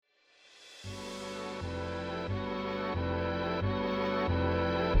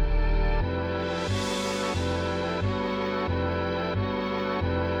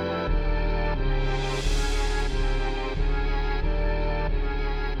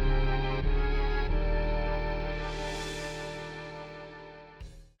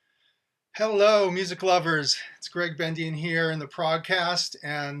Hello, music lovers. It's Gregg Bendian here in the ProgCast,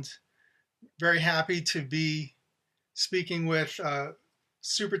 and very happy to be speaking with a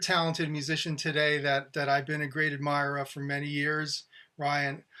super talented musician today that I've been a great admirer of for many years.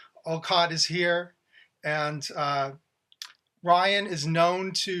 RYAN OLCOTT is here, and RYAN is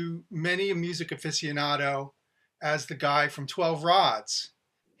known to many a music aficionado as the guy from 12 Rods.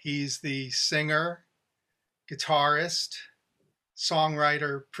 He's the singer, guitarist,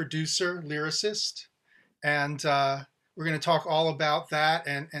 songwriter, producer, lyricist, and we're going to talk all about that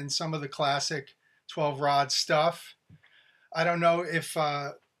and some of the classic 12 Rod stuff. I don't know if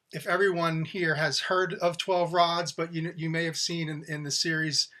everyone here has heard of 12 Rods, but you may have seen in the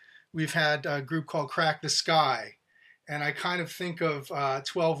series we've had a group called Crack the Sky, and I kind of think of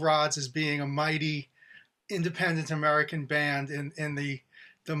 12 Rods as being a mighty independent American band in the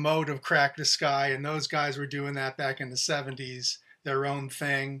mode of Crack the Sky, and those guys were doing that back in the 70s, their own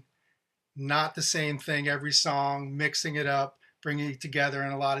thing, not the same thing every song, mixing it up, bringing it together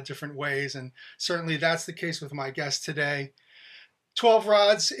in a lot of different ways, and certainly that's the case with my guest today. 12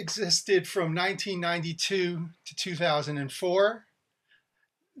 Rods existed from 1992 to 2004.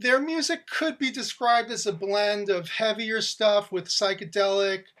 Their music could be described as a blend of heavier stuff with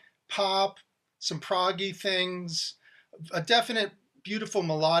psychedelic, pop, some proggy things, a definite beautiful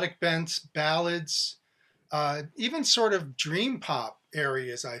melodic bent, ballads, even sort of dream pop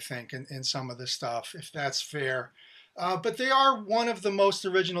areas, I think, in some of the stuff, if that's fair. But they are one of the most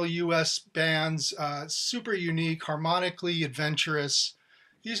original US bands, super unique, harmonically adventurous.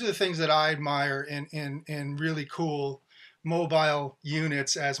 These are the things that I admire in really cool mobile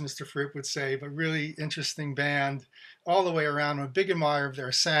units, as Mr. Fripp would say, but really interesting band all the way around. I'm a big admirer of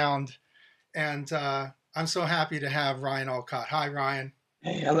their sound. And I'm so happy to have RYAN OLCOTT. Hi, RYAN.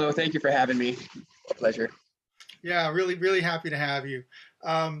 Hey, hello. Thank you for having me. A pleasure. Yeah, really, really happy to have you.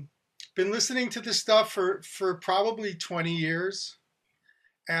 Been listening to this stuff for probably 20 years.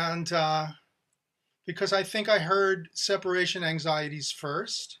 And because I think I heard Separation Anxieties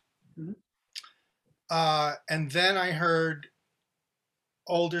first. Mhm. And then I heard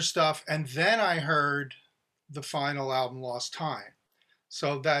older stuff. And then I heard the final album, Lost Time.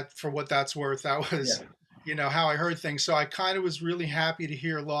 So that, for what that's worth, that was, Yeah. how I heard things. So I kind of was really happy to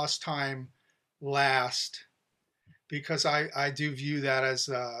hear Lost Time last because I do view that as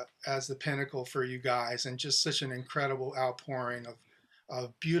the pinnacle for you guys and just such an incredible outpouring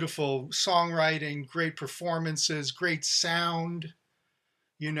of beautiful songwriting, great performances, great sound.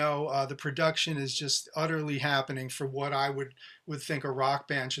 The production is just utterly happening for what I would think a rock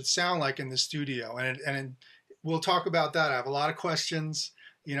band should sound like in the studio. And we'll talk about that. I have a lot of questions.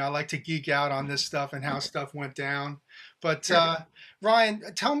 I like to geek out on this stuff and how stuff went down. But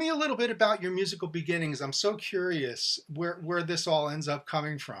RYAN, tell me a little bit about your musical beginnings. I'm so curious where this all ends up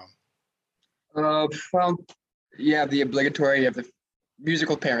coming from. Well, yeah, the obligatory of the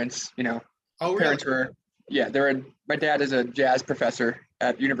musical parents. Oh, really? Parents were, yeah, my dad is a jazz professor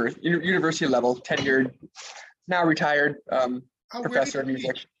at university level, tenured, now retired professor of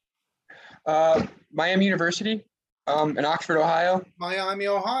music. Miami University, in Oxford, Ohio. Miami,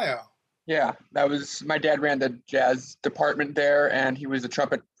 Ohio. Yeah, my dad ran the jazz department there, and he was a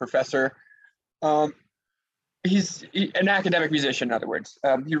trumpet professor. He's an academic musician, in other words.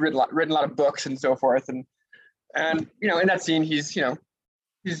 He written a lot of books and so forth, and in that scene, he's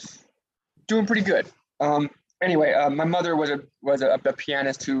doing pretty good. Anyway, my mother was a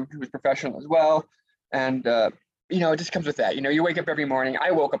pianist who was professional as well, and it just comes with that. You wake up every morning.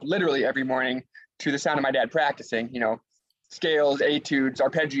 I woke up literally every morning to the sound of my dad practicing. Scales, etudes,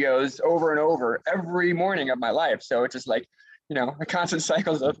 arpeggios, over and over every morning of my life. So it's just like, a constant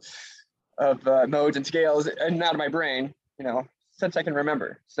cycles of modes and scales in and out of my brain, since I can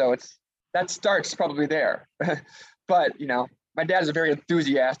remember. So that starts probably there. But my dad is a very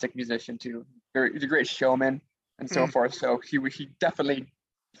enthusiastic musician too. He's a great showman and so forth. So he definitely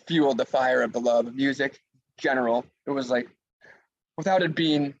fueled the fire of the love of music in general. It was like, without it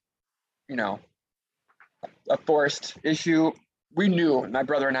being, a forced issue, we knew, my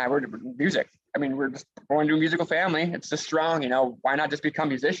brother and I, were music. I mean, we're just born to a musical family. It's just strong, why not just become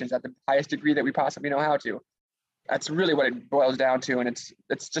musicians at the highest degree that we possibly know how to? That's really what it boils down to. And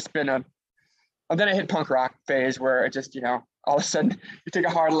it's just been and then I hit punk rock phase where it just, all of a sudden you take a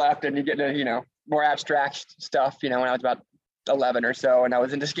hard left and you get into, more abstract stuff, when I was about 11 or so, and I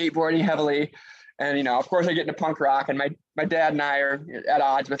was into skateboarding heavily. And, of course I get into punk rock, and my dad and I are at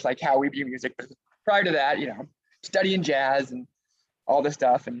odds with like how we view music. But prior to that, studying jazz and all this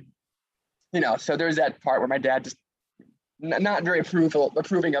stuff. And, so there's that part where my dad just not very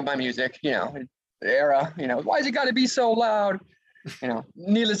approving of my music, the era, why has it got to be so loud?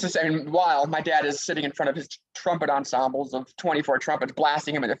 Needless to say, while my dad is sitting in front of his trumpet ensembles of 24 trumpets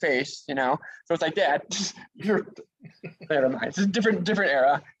blasting him in the face, so it's like, Dad, you're, never mind. It's a different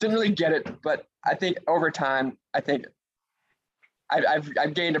era. Didn't really get it, but I think over time, I've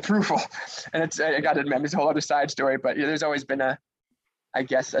gained approval, and I got to admit, it's a whole other side story, but there's always been a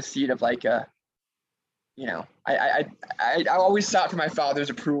seed of like I always sought for my father's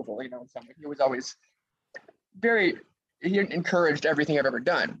approval, he was always he encouraged everything I've ever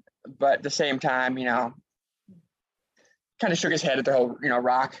done, but at the same time, kind of shook his head at the whole,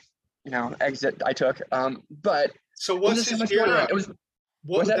 rock, exit I took. But so what's his era?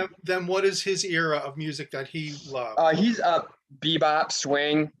 Then what is his era of music that he loved? He's bebop,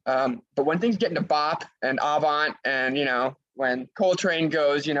 swing. But when things get into bop and avant, and when Coltrane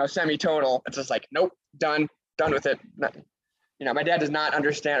goes, semi-tonal, it's just like, nope, done with it. My dad does not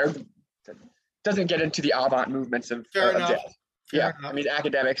understand or doesn't get into the avant movements of jazz. Fair enough. I mean,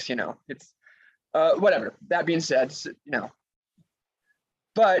 academics, it's whatever. That being said,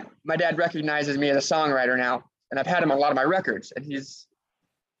 but my dad recognizes me as a songwriter now, and I've had him on a lot of my records, and he's,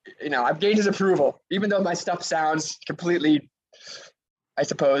 I've gained his approval, even though my stuff sounds completely, I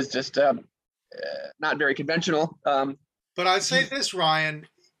suppose, just not very conventional. But I'd say this, Ryan,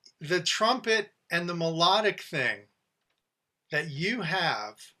 the trumpet and the melodic thing that you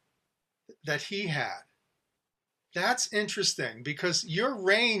have, that he had, that's interesting because your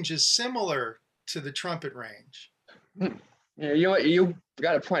range is similar to the trumpet range. You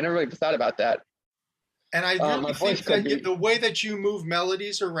got a point. I never really thought about that. And I really think that the way that you move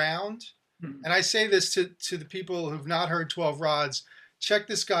melodies around, and I say this to the people who've not heard 12 Rods, check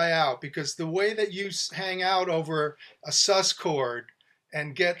this guy out, because the way that you hang out over a sus chord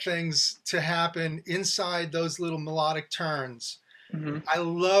and get things to happen inside those little melodic turns, I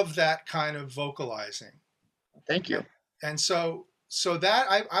love that kind of vocalizing. Thank you. And so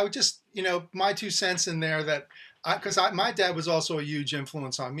that I would just, my 2 cents in there, that because my dad was also a huge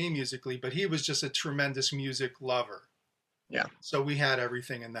influence on me musically, but he was just a tremendous music lover. Yeah. So we had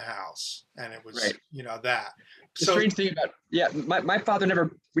everything in the house, and it was, right. That. The strange thing about, my father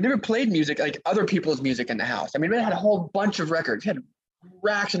we never played music, like other people's music in the house. I mean, we had a whole bunch of records. He had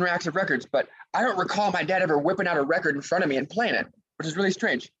racks and racks of records, but I don't recall my dad ever whipping out a record in front of me and playing it, which is really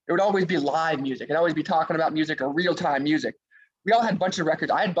strange. It would always be live music. It'd always be talking about music or real-time music. We all had a bunch of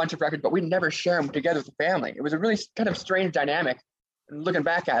records. I had a bunch of records, but we'd never share them together with the family. It was a really kind of strange dynamic. And looking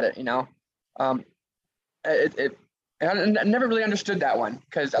back at it, I never really understood that one,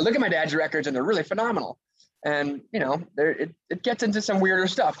 because I look at my dad's records and they're really phenomenal. And, it gets into some weirder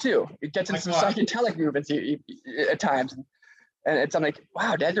stuff too. It gets into some psychedelic movements at times. And I'm like,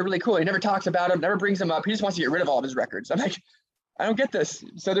 wow, Dad, they're really cool. He never talks about them, never brings them up. He just wants to get rid of all of his records. I'm like, I don't get this.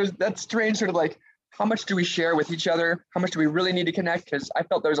 So there's that strange sort of like, how much do we share with each other? How much do we really need to connect? Because I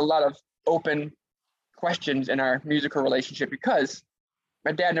felt there was a lot of open questions in our musical relationship, because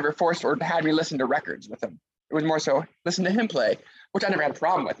my dad never forced or had me listen to records with him. It was more so listen to him play, which I never had a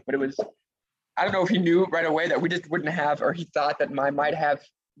problem with. But it was, I don't know if he knew right away that we just wouldn't have, or he thought that I might have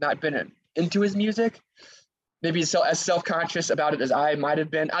not been into his music. Maybe as self-conscious about it as I might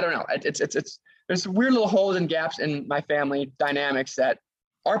have been. I don't know. It's there's weird little holes and gaps in my family dynamics that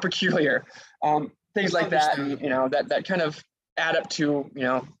are peculiar. Things like that, and that kind of add up to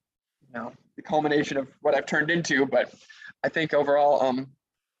the culmination of what I've turned into. But I think overall,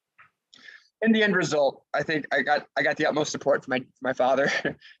 in the end result, I think I got the utmost support from my father,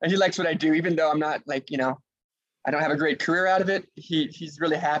 and he likes what I do, even though I'm not like I don't have a great career out of it. He's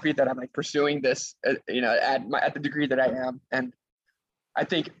really happy that I'm like pursuing this, at the degree that I am, and I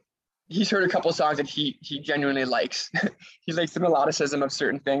think he's heard a couple of songs that he genuinely likes. He likes the melodicism of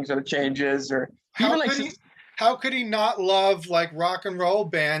certain things, or the changes, or how could he not love like Rock and Roll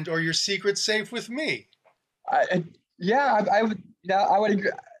Band or Your Secret Safe with Me? I would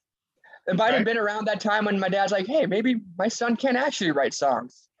agree. It might have been around that time when my dad's like, hey, maybe my son can actually write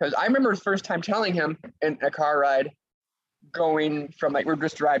songs. Because I remember the first time telling him in a car ride, going from we're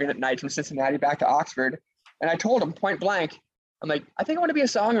just driving at night from Cincinnati back to Oxford. And I told him point blank, I'm like, I think I want to be a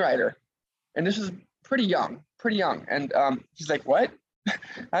songwriter. And this was pretty young. And he's like, what?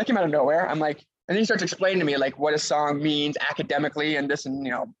 I came out of nowhere. I'm like, and then he starts explaining to me like what a song means academically and this, and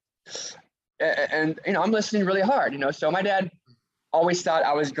I'm listening really hard, So my dad always thought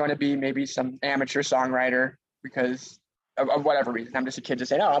I was going to be maybe some amateur songwriter because of whatever reason. I'm just a kid just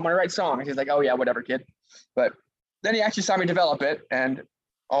saying, oh, I'm going to write songs. He's like, oh yeah, whatever, kid. But then he actually saw me develop it, and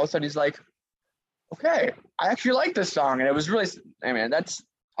all of a sudden he's like, okay, I actually like this song. And it was really, that's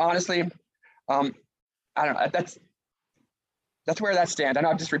honestly, I don't know, that's where that stands. I know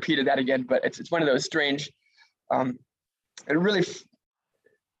I've just repeated that again, but it's one of those strange it really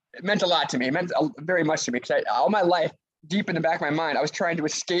it meant a lot to me. It meant very much to me because all my life, deep in the back of my mind, I was trying to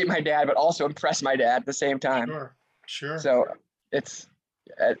escape my dad, but also impress my dad at the same time. Sure. So it's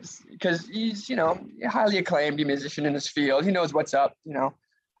because he's, you know, a highly acclaimed musician in his field. He knows what's up, you know,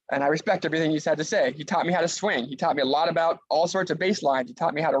 and I respect everything he's had to say. He taught me how to swing. He taught me a lot about all sorts of bass lines. He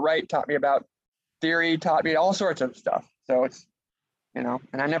taught me how to write, taught me about theory, taught me all sorts of stuff. So it's, you know,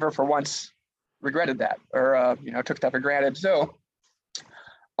 and I never for once regretted that or, you know, took that for granted. So,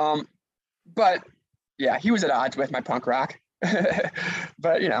 but yeah, he was at odds with my punk rock,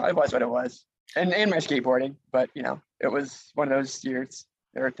 but you know, it was what it was. And my skateboarding, but you know, it was one of those years,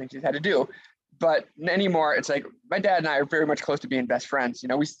 there are things he's had to do. But anymore, it's like my dad and I are very much close to being best friends. You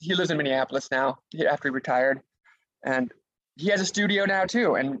know, he lives in Minneapolis now after he retired, and he has a studio now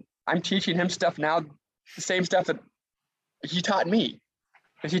too. And I'm teaching him stuff now, the same stuff that he taught me.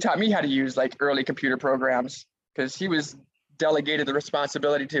 Because he taught me how to use like early computer programs, because he was delegated the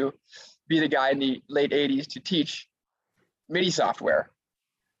responsibility to be the guy in the late 80s to teach MIDI software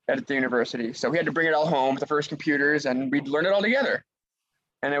at the university. So we had to bring it all home, the first computers, and we'd learn it all together.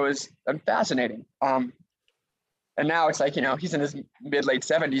 And it was fascinating. And now it's like, you know, he's in his late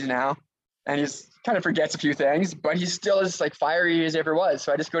 70s now, and he's kind of forgets a few things, but he's still as like fiery as he ever was.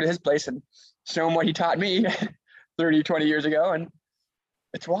 So I just go to his place and show him what he taught me 30, 20 years ago. And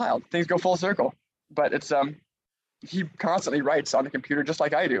it's wild. Things go full circle. But it's he constantly writes on the computer just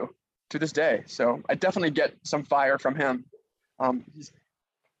like I do to this day. So I definitely get some fire from him.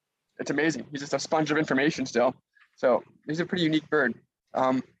 It's amazing. He's just a sponge of information still. So he's a pretty unique bird.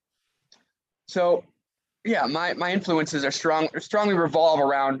 So yeah, my influences are strongly revolve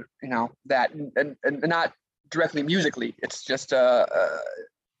around, you know, that and not directly musically. It's just I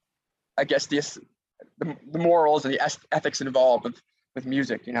guess the morals and the ethics involved with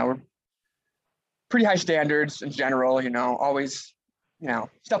music. You know, we're pretty high standards in general, you know, always, you know,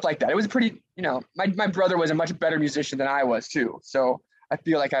 stuff like that. It was pretty, you know, my brother was a much better musician than I was too. So I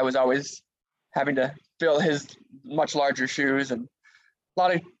feel like I was always having to fill his much larger shoes, and a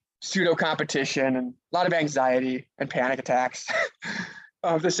lot of pseudo competition and a lot of anxiety and panic attacks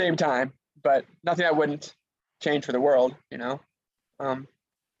at the same time, but nothing I wouldn't change for the world, you know.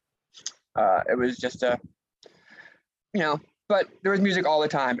 It was just you know, but there was music all the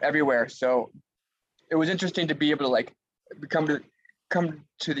time, everywhere. So it was interesting to be able to like come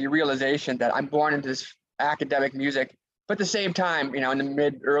to the realization that I'm born into this academic music, but at the same time, you know, in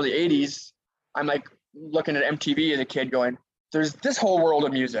the early 80s, I'm like looking at MTV as a kid going, there's this whole world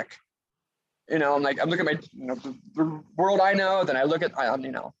of music. You know, I'm looking at my, you know, the world I know, then I look at,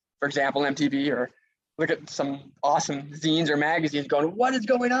 you know, for example, MTV, or look at some awesome zines or magazines going, what is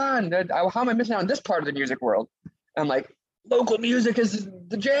going on? How am I missing out on this part of the music world? And I'm like, local music is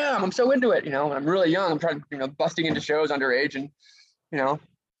the jam. I'm so into it, you know, and I'm really young. I'm trying, you know, busting into shows underage, and, you know,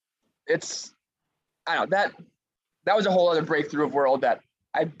 it's, I don't know, that was a whole other breakthrough of world that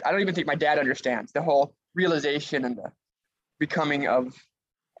I don't even think my dad understands, the whole realization and the becoming of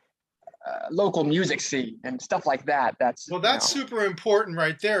local music scene and stuff like that. That's super important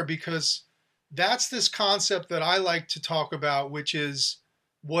right there, because that's this concept that I like to talk about, which is,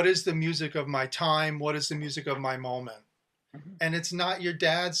 what is the music of my time? What is the music of my moment? Mm-hmm. And it's not your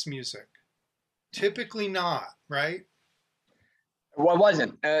dad's music. Typically not, right? Well, it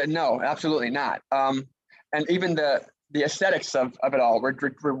wasn't. No, absolutely not. And even the aesthetics of it all were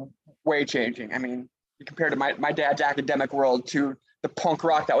way changing. I mean, compared to my dad's academic world to the punk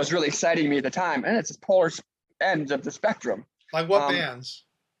rock that was really exciting me at the time, and it's just polar ends of the spectrum. Like what bands?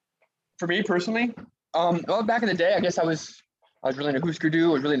 For me personally, well, back in the day, I guess I was really into Husker Du.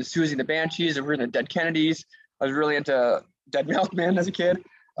 I was really into Susie and the Banshees. I was really into Dead Kennedys. I was really into Dead Milkmen as a kid.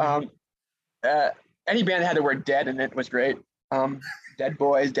 Any band that had the word "dead" in it was great. Dead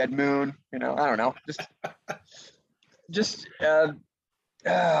Boys, Dead Moon. You know, I don't know. Just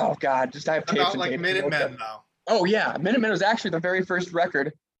oh God, just I have tapes. About like Minutemen though. Oh yeah, Minutemen was actually the very first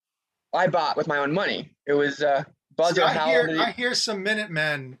record I bought with my own money. It was Buzzer Howell. I hear some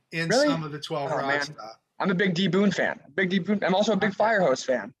Minutemen in some of the 12 Rock stuff. I'm a big D Boon fan. I'm also a big Firehose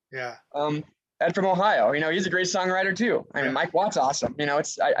fan. Yeah. Ed from Ohio. You know, he's a great songwriter too. I mean, Mike Watt's awesome. You know,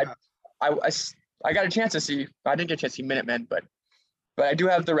 it's I got a chance to see. I didn't get a chance to see Minutemen, but I do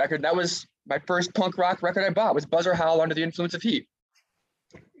have the record. That was my first punk rock record I bought. Was Buzzer Howell, Under the Influence of Heat.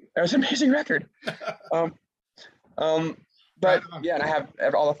 That was an amazing record. But yeah, and I have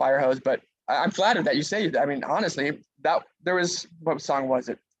all the Firehose, but I'm flattered that you say that. I mean, honestly, that there was, what song was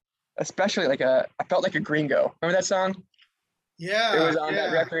it? Especially like I felt like a gringo. Remember that song? Yeah. It was on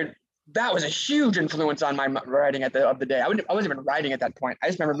that record. That was a huge influence on my writing of the day. I wasn't even writing at that point. I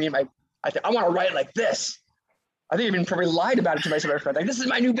just remember I want to write like this. I think I even probably lied about it to my friends. Like, this is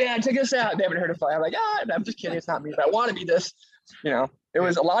my new band. Check this out. They haven't heard it. I'm like, I'm just kidding. It's not me, but I want to be this. It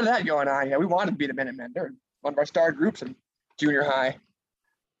was a lot of that going on. We wanted to be the Minutemen. They're one of our star groups in junior high.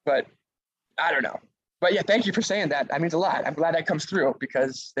 But I don't know. But yeah, thank you for saying that. That means a lot. I'm glad that comes through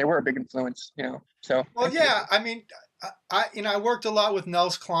because they were a big influence. So. Well, yeah. I mean, I worked a lot with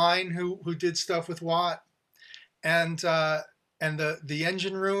Nels Cline, who did stuff with Watt, and the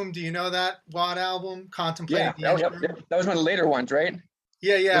Engine Room. Do you know that Watt album? Contemplate the Engine Room. Yeah. That was one of the later ones, right?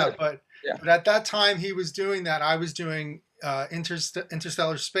 Yeah. But at that time he was doing that. I was doing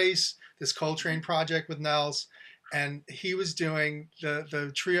Interstellar Space, this Coltrane project with Nels, and he was doing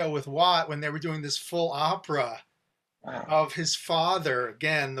the trio with Watt when they were doing this full opera of his father.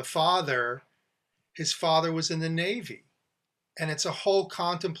 Again, his father was in the Navy, and it's a whole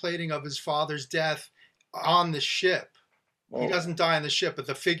contemplating of his father's death on the ship. Whoa. He doesn't die on the ship, but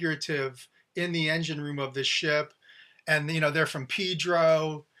the figurative in the engine room of the ship. And, they're from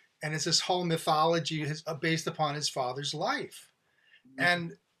Pedro, and it's this whole mythology based upon his father's life.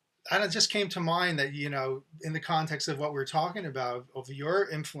 Mm-hmm. And it just came to mind that, in the context of what we're talking about, of your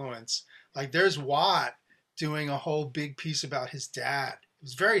influence, like there's Watt doing a whole big piece about his dad. It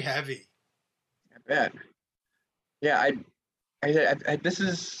was very heavy. I bet. Yeah, I this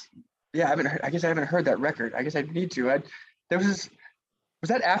is, yeah, I guess I haven't heard that record. I guess I need to. Was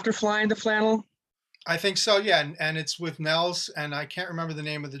that after Flying the Flannel? I think so, yeah. And it's with Nels, and I can't remember the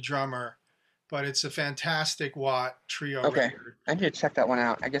name of the drummer, but it's a fantastic Watt trio record. I need to check that one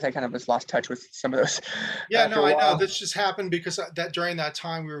out. I guess I kind of just lost touch with some of those. Yeah, no, I know. This just happened because that during that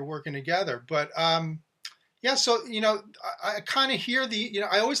time we were working together. But yeah, so, I kind of hear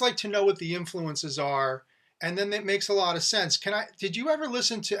I always like to know what the influences are, and then it makes a lot of sense. Did you ever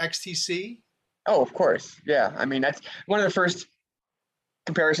listen to XTC? Oh, of course. Yeah. I mean, that's one of the first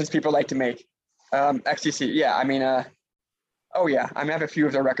comparisons people like to make. XTC. Yeah. I mean, oh yeah. I have a few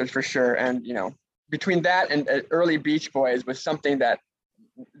of their records for sure. And, between that and early Beach Boys was something that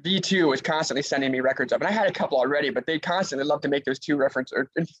V2 was constantly sending me records of. And I had a couple already, but they constantly loved to make those two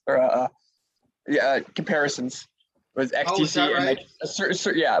comparisons with XTC. Oh, and right? like a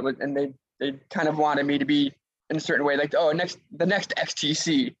certain, and they kind of wanted me to be in a certain way, like, the next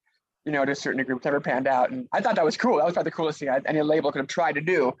XTC, to a certain degree, which never panned out. And I thought that was cool. That was probably the coolest thing any label could have tried to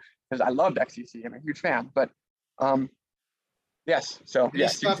do, because I loved XTC. I'm a huge fan. But yes. So Any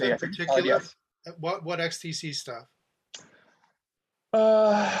yes. stuff in particular? Yes. What XTC stuff?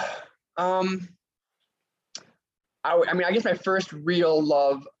 I mean, I guess my first real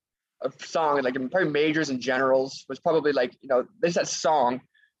love of song, like probably Majors and Generals, was probably like, there's that song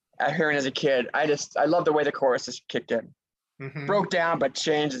I heard as a kid. I love the way the chorus just kicked in. Mm-hmm. Broke down but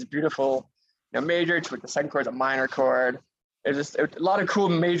changed. It's beautiful. Major with the second chord is a minor chord. It was a lot of cool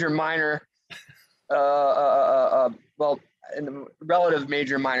major minor, in the relative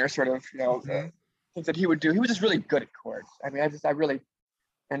major minor sort of, things that he would do. He was just really good at chords. I mean, I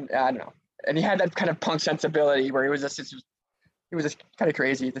don't know. And he had that kind of punk sensibility where he was just kind of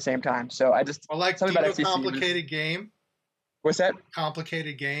crazy at the same time. So I just like Complicated Game. What's that?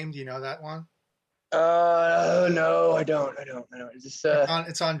 Complicated Game. Do you know that one? No, I don't. It's just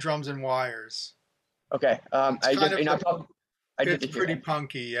it's on Drums and Wires. Okay. It's pretty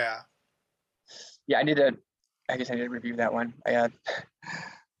punky, yeah. Yeah, I guess I need to review that one.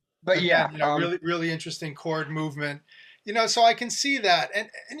 But yeah, really, really interesting chord movement. So I can see that. And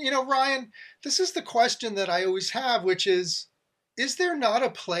Ryan, this is the question that I always have, which is there not a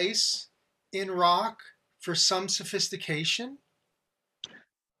place in rock for some sophistication?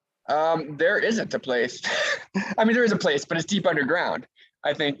 There isn't a place. I mean, there is a place, but it's deep underground.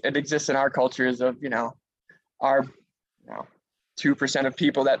 I think it exists in our cultures of, our 2% of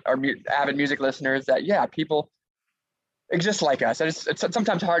people that are avid music listeners, that, people exist like us. And it's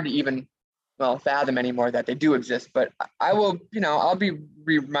sometimes hard to even, fathom anymore that they do exist. But I will, I'll be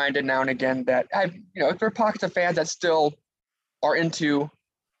reminded now and again that there are pockets of fans that still are into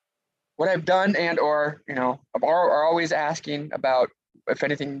what I've done and, or, are always asking about if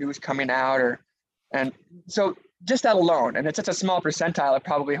anything new is coming out, and so just that alone, and it's such a small percentile of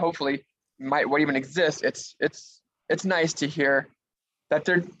probably, hopefully, what even exists. It's nice to hear that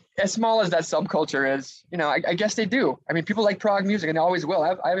they're, as small as that subculture is, I guess they do. I mean, people like prog music, and they always will.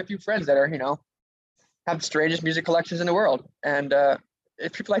 I have a few friends that are, have the strangest music collections in the world, and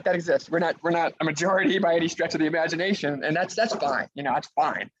if people like that exist, we're not a majority by any stretch of the imagination, and that's fine. That's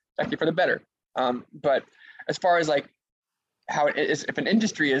fine. It's actually for the better. But as far as like how it is, if an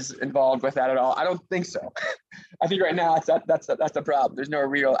industry is involved with that at all, I don't think so. I think right now that's the problem. There's no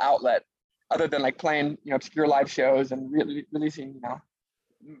real outlet other than like playing, obscure live shows and releasing,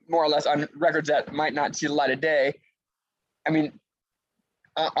 more or less on records that might not see the light of day. I mean,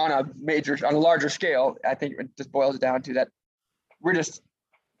 on a larger scale, I think it just boils down to that we're just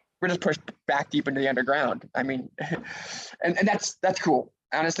pushed back deep into the underground. I mean, and that's cool.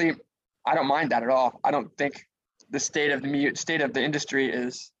 Honestly, I don't mind that at all. I don't think the state of the industry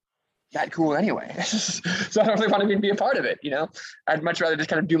is that cool anyway. So I don't really want to be a part of it, you know? I'd much rather just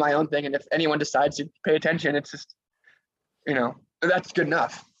kind of do my own thing. And if anyone decides to pay attention, it's just, you know, that's good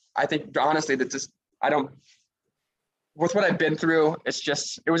enough. I think honestly, with what I've been through, it was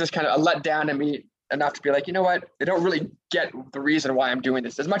just kind of a letdown to me enough to be like, you know what? They don't really get the reason why I'm doing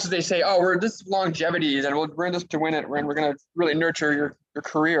this. As much as they say, oh, we're this longevity and we're in this to win it, and we're going to really nurture your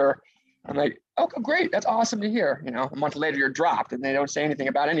career. I'm like, oh, great. That's awesome to hear. You know, a month later you're dropped and they don't say anything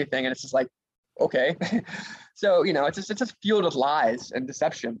about anything. And it's just like, okay. So, you know, it's just fueled with lies and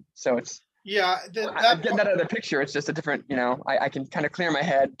deception. So it's, I'm getting that out of the picture. It's just a different, you know, I can kind of clear my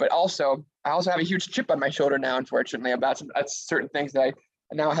head, but I also have a huge chip on my shoulder now, unfortunately, about certain things that I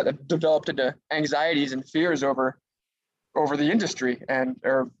now have developed into anxieties and fears over the industry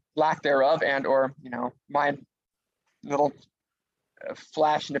or lack thereof, or, you know, my little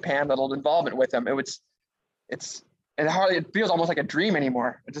flash in the pan little involvement with them. It feels almost like a dream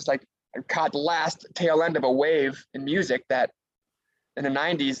anymore. It's just like I caught the last tail end of a wave in music that in the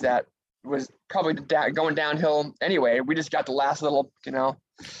 90s that was probably going downhill anyway. We just got the last little, you know.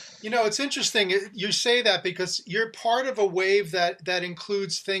 You know, it's interesting you say that because you're part of a wave that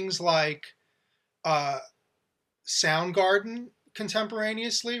includes things like Soundgarden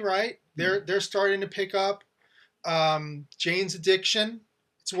contemporaneously, right? They're starting to pick up. Jane's Addiction,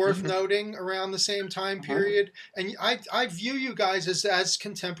 it's worth noting, around the same time period. And I view you guys as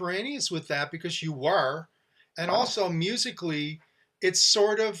contemporaneous with that because you were. And also musically, it's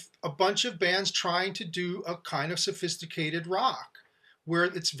sort of a bunch of bands trying to do a kind of sophisticated rock where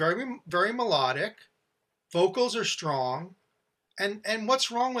it's very, very melodic, vocals are strong. And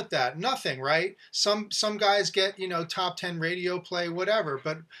what's wrong with that? Nothing, right? Some guys get, you know, top 10 radio play, whatever.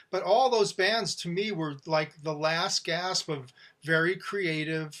 But all those bands to me were like the last gasp of very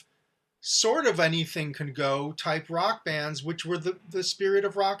creative, sort of anything can go type rock bands, which were the spirit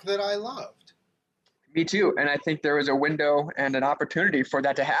of rock that I loved. Me too. And I think there was a window and an opportunity for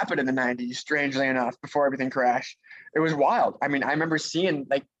that to happen in the 90s, strangely enough, before everything crashed. It was wild. I mean, I remember seeing,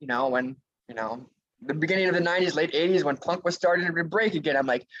 like, you know, when, you know, the beginning of the 90s, late 80s, when punk was starting to break again, I'm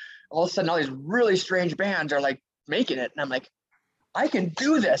like, all of a sudden, all these really strange bands are like making it. And I'm like, I can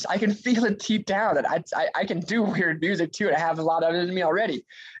do this. I can feel it deep down that I can do weird music too. And I have a lot of it in me already.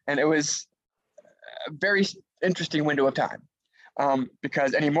 And it was a very interesting window of time.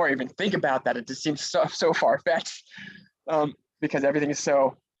 Because anymore, even think about that, it just seems so far-fetched, because everything is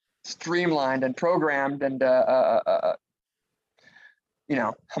so streamlined and programmed and you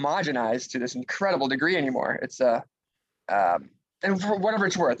know, homogenized to this incredible degree anymore. It's and for whatever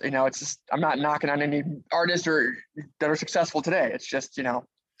it's worth, you know, it's just, I'm not knocking on any artists that are successful today. It's just, you know.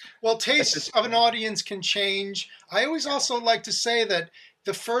 Well, tastes of an audience can change. I always also like to say that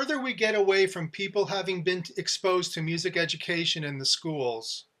the further we get away from people having been exposed to music education in the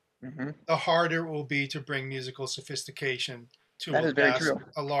schools, the harder it will be to bring musical sophistication to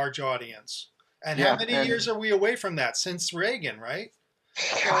a large audience. And how many years are we away from that? Since Reagan, right?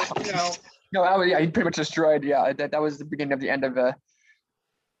 So, you know, no, he pretty much destroyed. Yeah, that was the beginning of the end of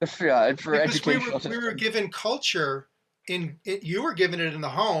for education. We were given culture you were given it in the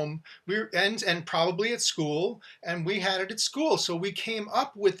home. And probably at school, and we had it at school. So we came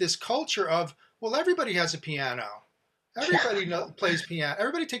up with this culture of, well, everybody has a piano. Everybody plays piano.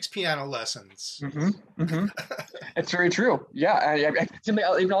 Everybody takes piano lessons. It's very true. Yeah,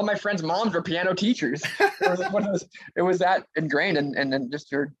 even all my friends' moms were piano teachers. It was that ingrained in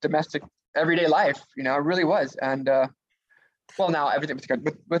just your domestic everyday life. You know, it really was. And well, now everything was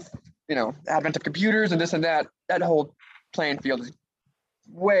good with you know, advent of computers and this and that. That whole playing field is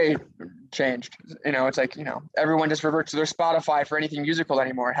way changed. You know, it's like, you know, everyone just reverts to their Spotify for anything musical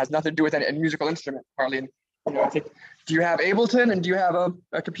anymore. It has nothing to do with any musical instrument hardly. And, you know, I think, do you have Ableton and do you have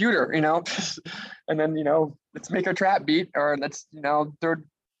a computer, you know? And then, you know, let's make a trap beat, or let's, you know,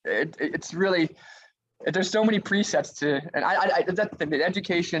 it's really, there's so many presets to, and that's the thing, the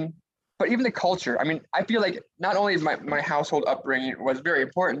education, but even the culture. I mean, I feel like not only is my household upbringing was very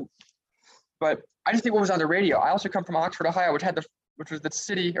important, but I just think what was on the radio. I also come from Oxford, Ohio, which was the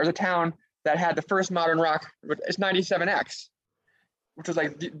city or the town that had the first modern rock. It's 97X, which was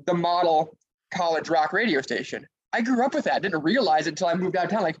like the model college rock radio station. I grew up with that. Didn't realize it until I moved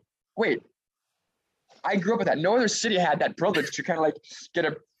downtown. Like, wait, I grew up with that. No other city had that privilege to kind of like get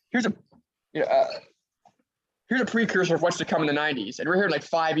here's here's a precursor of what's to come in the 90s. And we're here like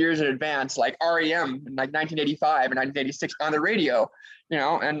 5 years in advance, like REM in like 1985 and 1986 on the radio, you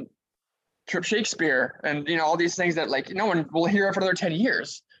know, and Trip Shakespeare and, you know, all these things that like no one will hear for another 10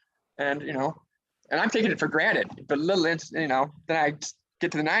 years. And, you know, and I'm taking it for granted, but you know, then I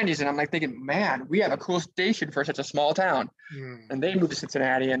get to the 90s and I'm like thinking, man, we have a cool station for such a small town. And they moved to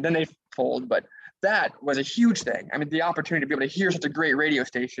Cincinnati and then they fold. But that was a huge thing. I mean, the opportunity to be able to hear such a great radio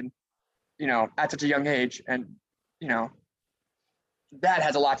station, you know, at such a young age. And, you know, that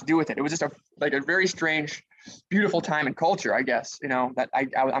has a lot to do with it. It was just a very strange, beautiful time in culture, I guess, you know, that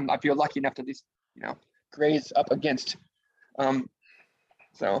I feel lucky enough to at least, you know, graze up against.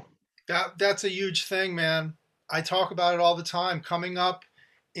 So that's a huge thing, man. I talk about it all the time. Coming up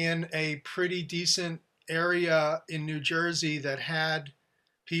in a pretty decent area in New Jersey that had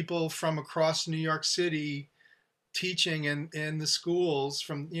people from across New York City teaching in the schools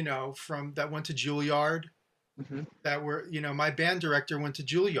from that went to Juilliard, that were, you know, my band director went to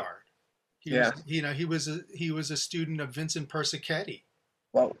Juilliard. He was a student of Vincent Persichetti.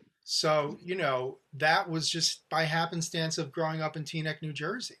 Wow. So, you know, that was just by happenstance of growing up in Teaneck, New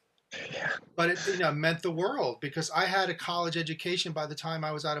Jersey. Yeah. But it, you know, meant the world because I had a college education by the time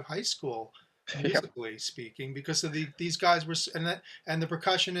I was out of high school, musically speaking, because of these guys were, and the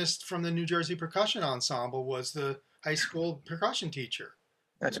percussionist from the New Jersey Percussion Ensemble was the high school percussion teacher.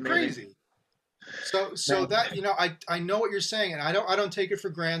 That's crazy. So that, you know, I know what you're saying, and I don't take it for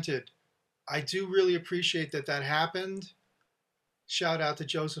granted. I do really appreciate that happened. Shout out to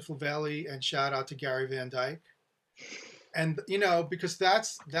Joseph Lavelli and shout out to Gary Van Dyke. And, you know, because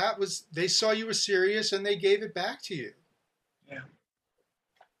they saw you were serious and they gave it back to you. Yeah.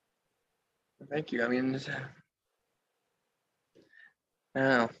 Thank you. I mean, I don't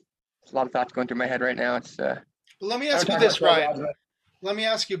know. There's a lot of thoughts going through my head right now. But let me ask you this, Ryan. Let me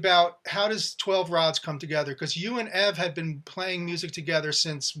ask you about how does 12 Rods come together? Because you and Ev had been playing music together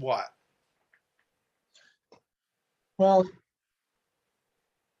since what? Well,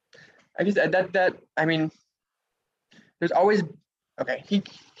 I guess I mean, there's always, okay,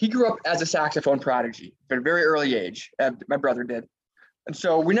 he grew up as a saxophone prodigy at a very early age. My brother did. And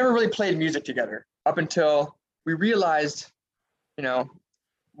so we never really played music together up until we realized, you know,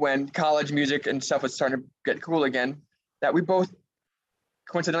 when college music and stuff was starting to get cool again, that we both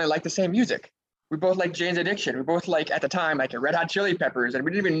coincidentally liked the same music. We both liked Jane's Addiction. We both like, at the time, like Red Hot Chili Peppers. And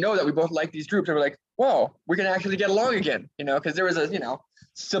we didn't even know that we both liked these groups. And we're like, whoa, we can actually get along again, you know, because there was a, you know,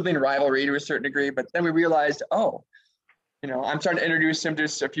 sibling rivalry to a certain degree. But then we realized, oh, you know, I'm starting to introduce him to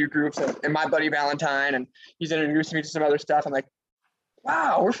a few groups and my buddy Valentine, and he's introducing me to some other stuff. I'm like,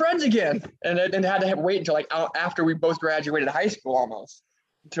 wow, we're friends again. And had to wait until like after we both graduated high school almost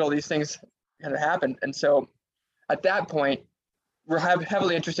until these things had happened. And so at that point, we're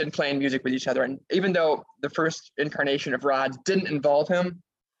heavily interested in playing music with each other. And even though the first incarnation of Rods didn't involve him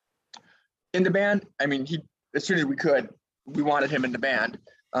in the band, I mean, as soon as we could, we wanted him in the band.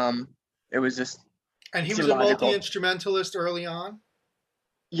 It was just, and he was a multi-instrumentalist early on?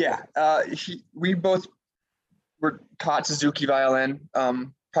 Yeah. We both were taught Suzuki violin,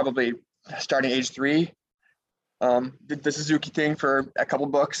 probably starting age 3. Did the Suzuki thing for a couple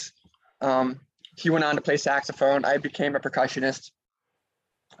books. He went on to play saxophone. I became a percussionist.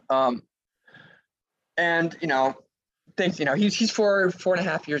 And, you know, things, you know, he's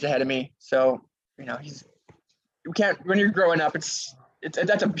 4.5 years ahead of me. So, you know, when you're growing up, that's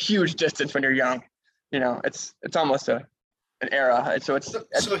a huge distance when you're young. You know, it's almost an era. So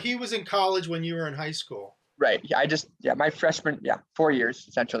he was in college when you were in high school. Right. Yeah, my freshman, 4 years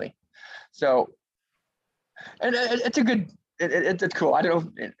essentially. So, and it's a good, it's cool. I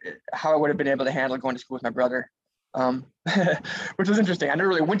don't know how I would have been able to handle going to school with my brother, which was interesting. I never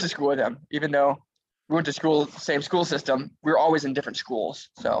really went to school with him, even though we went to school, same school system. We were always in different schools.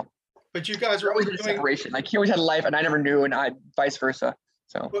 So, but you guys were always in separation. Like he always had a life, and I never knew, and I vice versa.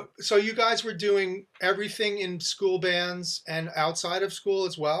 So you guys were doing everything in school bands and outside of school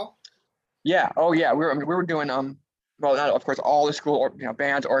as well? Yeah. Oh, yeah. We were doing well, not of course all the school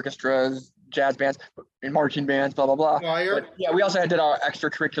bands, orchestras, jazz bands, and marching bands, blah blah blah. But, yeah, we also did our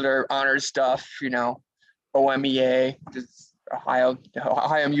extracurricular honors stuff. You know, OMEA, just Ohio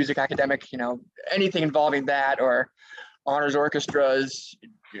Music Academic. You know, anything involving that or honors orchestras.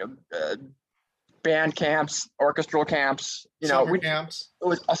 You know. Band camps, orchestral camps, camps. It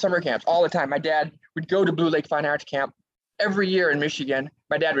was summer camps all the time. My dad would go to Blue Lake Fine Arts Camp every year in Michigan.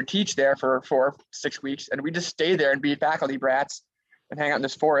 My dad would teach there for 4-6 weeks, and we just stay there and be faculty brats and hang out in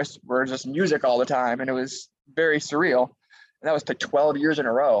this forest where there's just music all the time. And it was very surreal. And that was like 12 years in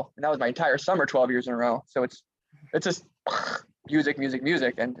a row. And that was my entire summer, 12 years in a row. So it's just music.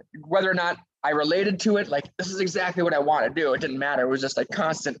 And whether or not I related to it. Like, this is exactly what I want to do. It didn't matter. It was just like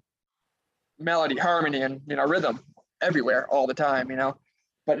constant melody, harmony, and, rhythm everywhere all the time,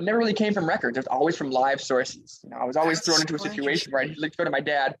 but it never really came from records. It was always from live sources. I was always thrown into a situation where I'd go to my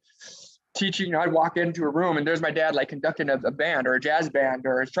dad teaching, I'd walk into a room and there's my dad like conducting a band or a jazz band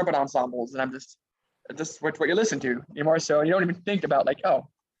or trumpet ensembles. And I'm just what you listen to anymore. So you don't even think about like, oh,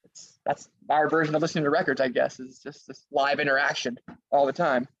 that's our version of listening to records, I guess, is just this live interaction all the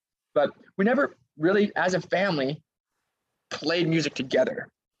time. But we never really, as a family, played music together.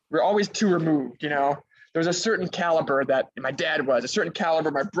 We're always too removed, There was a certain caliber that my dad was, a certain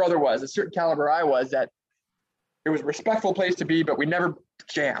caliber my brother was, a certain caliber I was, that it was a respectful place to be, but we never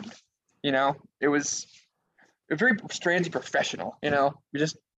jammed, It was very strangely professional, you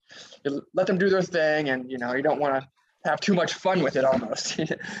let them do their thing, and, you don't want to have too much fun with it almost.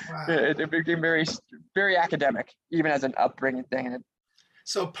 Wow. It became very, very academic, even as an upbringing thing.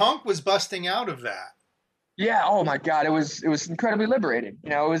 So punk was busting out of that. Yeah. Oh my God. It was incredibly liberating.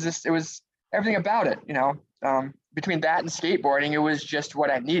 It was everything about it, between that and skateboarding, it was just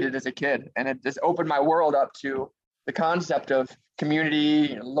what I needed as a kid. And it just opened my world up to the concept of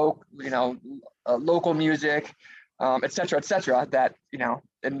community, local music, et cetera, that,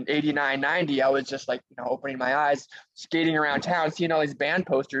 in 89, 90, I was just like, opening my eyes, skating around town, seeing all these band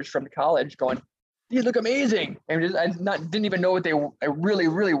posters from college going, these look amazing. And I didn't even know what they really,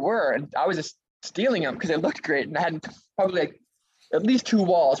 really were. And I was just stealing them because they looked great. And I had probably like at least 2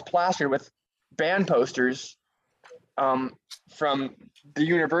 walls plastered with band posters from the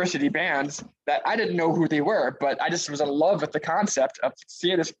university bands that I didn't know who they were, but I just was in love with the concept of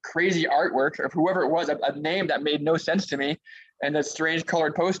seeing this crazy artwork of whoever it was, a name that made no sense to me, and a strange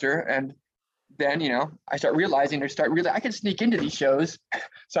colored poster. And then, I I could sneak into these shows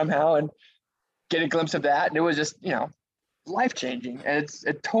somehow and get a glimpse of that. And it was just, life-changing. And it's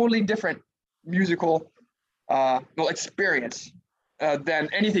a totally different musical experience than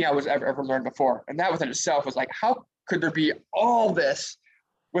anything I was ever learned before. And that within itself was like, how could there be all this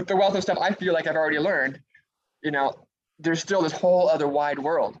with the wealth of stuff I feel like I've already learned? There's still this whole other wide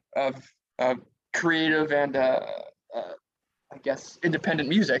world of creative and I guess independent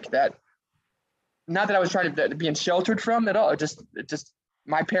music that, not that I was trying to be sheltered from at all. It just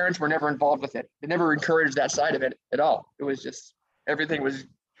my parents were never involved with it. They never encouraged that side of it at all. It was just, everything was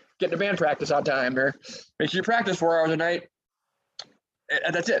getting to band practice on time, or make sure you practice 4 hours a night.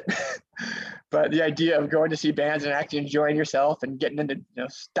 And that's it. But the idea of going to see bands and actually enjoying yourself and getting into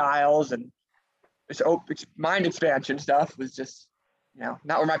styles and mind expansion stuff was just not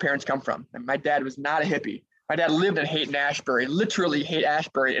where my parents come from. And my dad was not a hippie. My dad lived in Haight-Ashbury, literally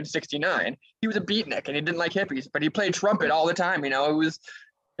Haight-Ashbury in '69. He was a beatnik and he didn't like hippies, but he played trumpet all the time. It was,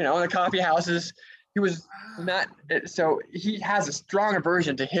 in the coffee houses. He was not, so he has a strong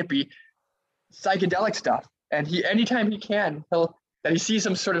aversion to hippie psychedelic stuff. And anytime he can, that he sees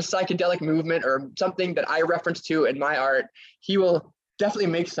some sort of psychedelic movement or something that I reference to in my art, he will definitely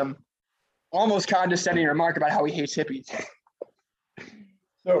make some almost condescending remark about how he hates hippies.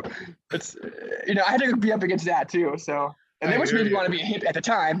 So it's, I had to be up against that too. So, and then which made me want to be a hippie at the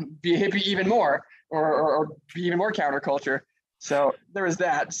time, be a hippie even more, or be even more counterculture. So there was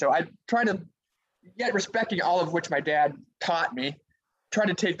that. So I tried to, yet respecting all of which my dad taught me, try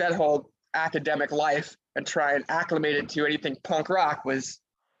to take that whole academic life and try and acclimate it to anything punk rock was,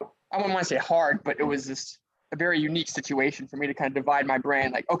 I wouldn't want to say hard, but it was just a very unique situation for me to kind of divide my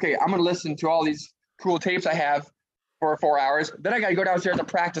brain. Like, okay, I'm going to listen to all these cool tapes I have for 4 hours. Then I got to go downstairs and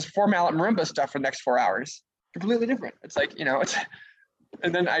practice 4 mallet marimba stuff for the next 4 hours. Completely different. It's like,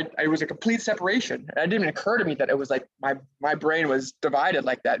 and then I was a complete separation. And it didn't even occur to me that it was like my brain was divided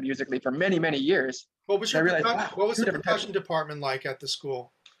like that musically for many, many years. What was the percussion department like at the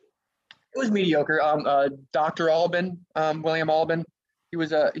school? It was mediocre. Dr. Albin, William Albin,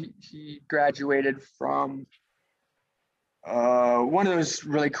 he graduated from one of those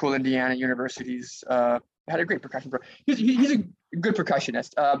really cool Indiana universities. Had a great percussion. He's a good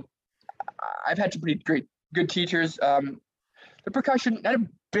percussionist. I've had some pretty good teachers. The percussion had a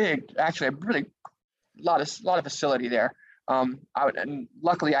really lot of facility there. And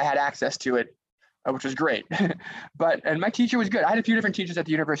luckily I had access to it, which was great. And my teacher was good. I had a few different teachers at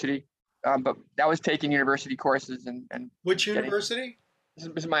the university, but that was taking university courses and. Which university? This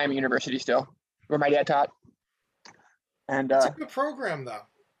is Miami University still, where my dad taught. And it's a good program though.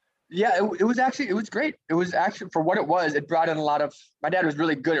 Yeah, it was great. It was actually, for what it was, it brought in a lot of, my dad was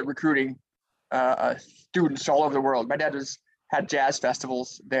really good at recruiting students all over the world. My dad had jazz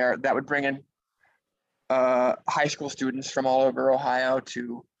festivals there that would bring in high school students from all over Ohio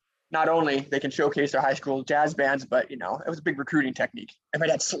to not only they can showcase their high school jazz bands, but it was a big recruiting technique. And my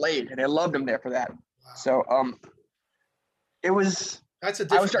dad slayed, and they loved him there for that. Wow. So it was. I was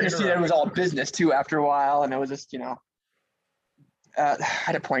starting to see that it was all business too after a while, and it was just I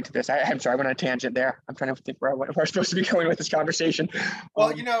had a point to this. I'm sorry, I went on a tangent there. I'm trying to think where we're supposed to be going with this conversation.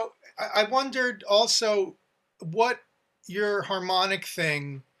 Well, I wondered also what your harmonic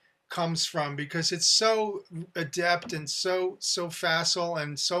thing comes from, because it's so adept and so facile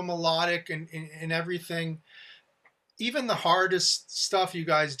and so melodic and everything. Even the hardest stuff you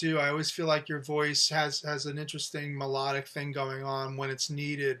guys do, I always feel like your voice has an interesting melodic thing going on when it's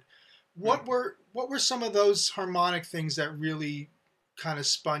needed. What were some of those harmonic things that really kind of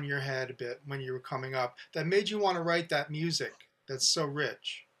spun your head a bit when you were coming up, that made you want to write that music that's so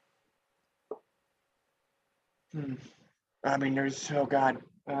rich? I mean, there's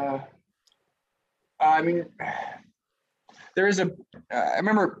I mean, there is I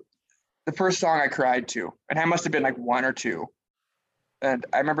remember the first song I cried to, and I must have been like 1 or 2, and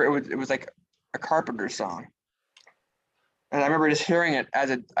I remember it was like a Carpenter song, and I remember just hearing it I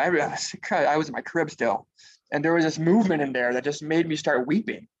was in my crib still, and there was this movement in there that just made me start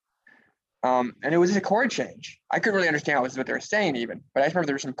weeping, and it was a chord change. I couldn't really understand what they were saying even, but I remember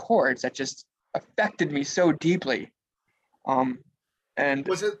there were some chords that just affected me so deeply. And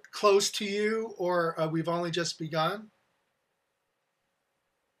was it close to you, or We've Only Just Begun?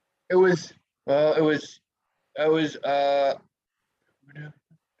 It was was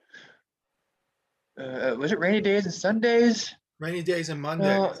it Rainy Days and Sundays? Rainy Days and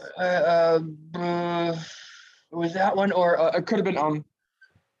Mondays. Was that one, or it could have been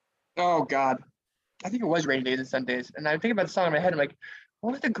oh God, I think it was Rainy Days and Sundays. And I think about the song in my head. I'm like,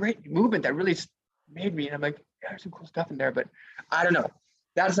 what was the great movement that really made me? And I'm like, yeah, there's some cool stuff in there, but I don't know.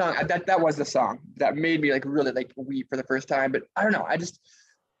 That song, that was the song that made me like really like weep for the first time. But I don't know.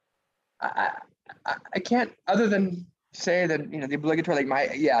 I can't, other than say that the obligatory,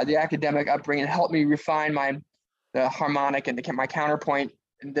 like the academic upbringing helped me refine the harmonic and my counterpoint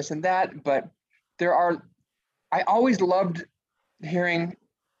and this and that. But I always loved hearing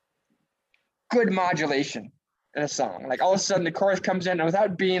good modulation in a song. Like all of a sudden the chorus comes in, and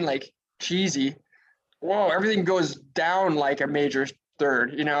without being like cheesy, whoa, everything goes down like a major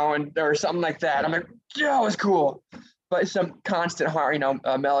third, and or something like that. I'm like, yeah, it was cool. But some constant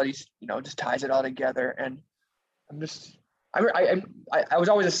melodies, just ties it all together. And I was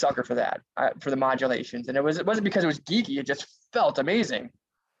always a sucker for that, for the modulations. And it wasn't because it was geeky. It just felt amazing,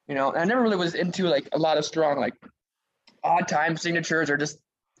 And I never really was into like a lot of strong, like odd time signatures or just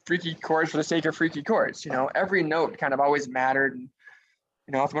freaky chords for the sake of freaky chords. Every note kind of always mattered. And,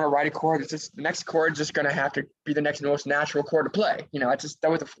 if I'm going to write a chord, it's just the next chord is just going to have to be the next most natural chord to play. That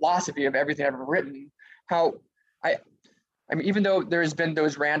was the philosophy of everything I've ever written. I mean, even though there's been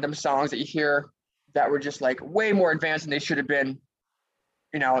those random songs that you hear that were just like way more advanced than they should have been,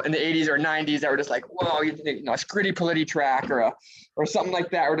 in the 80s or 90s, that were just like, whoa, a Scritti Politti track or something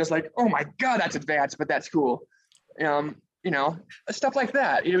like that. We're just like, oh my God, that's advanced, but that's cool. Stuff like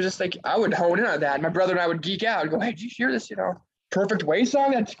that. It was just like, I would hone in on that. And my brother and I would geek out and go, hey, did you hear this, Perfect Way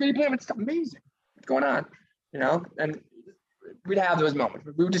song? That Scritti Politti, it's amazing. What's going on? And we'd have those moments.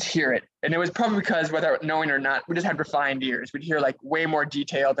 We would just hear it. And it was probably because, whether knowing or not, we just had refined ears. We'd hear like way more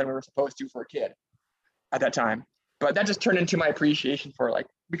detail than we were supposed to for a kid at that time. But that just turned into my appreciation for, like,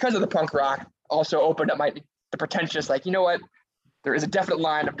 because of the punk rock, also opened up the pretentious, like, you know what? There is a definite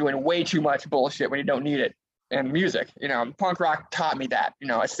line of doing way too much bullshit when you don't need it. And music, punk rock taught me that,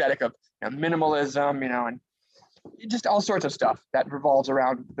 aesthetic of minimalism, and just all sorts of stuff that revolves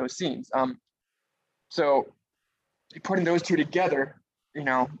around those scenes. So putting those two together,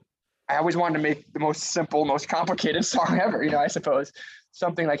 I always wanted to make the most simple, most complicated song ever, I suppose.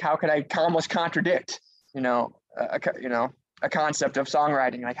 Something like, how could I almost contradict, a concept of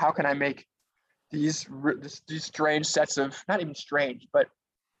songwriting? Like, how can I make these strange sets of, not even strange, but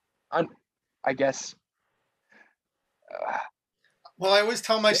I guess. Well, I always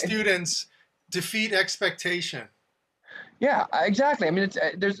tell my students, defeat expectation. Yeah, exactly. I mean,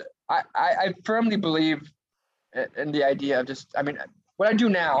 I firmly believe in the idea of just, I mean, what I do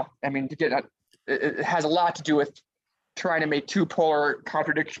now, I mean, it has a lot to do with trying to make two polar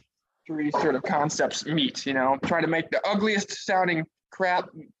contradictory sort of concepts meet, trying to make the ugliest sounding crap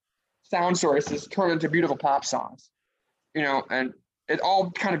sound sources turn into beautiful pop songs, and it all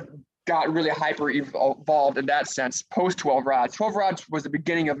kind of got really hyper evolved in that sense post 12 Rods. 12 Rods was the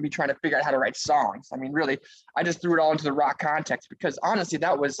beginning of me trying to figure out how to write songs. I mean, really, I just threw it all into the rock context because honestly,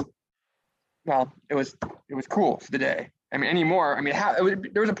 that was, well, it was cool for the day. I mean, anymore. I mean,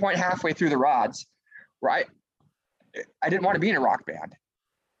 there was a point halfway through the Rods where I didn't want to be in a rock band.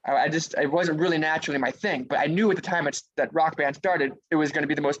 it wasn't really naturally my thing, but I knew at the time that Rock Band started, it was going to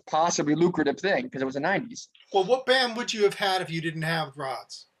be the most possibly lucrative thing because it was the 90s. Well, what band would you have had if you didn't have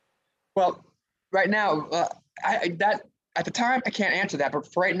rods? Well, right now, that at the time I can't answer that,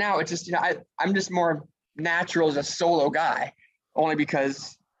 but for right now, it's just, you know, I'm just more natural as a solo guy, only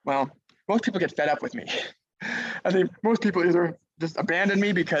because, well, most people get fed up with me. I think most people either just abandon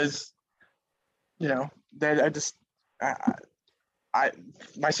me because, you know,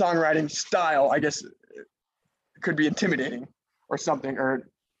 my songwriting style, I guess, could be intimidating or something. Or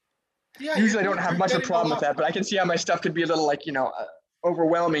Yeah, usually I don't have much of a problem with lot. that, but I can see how my stuff could be a little like, you know,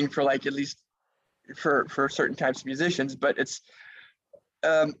 overwhelming for like at least for certain types of musicians. But it's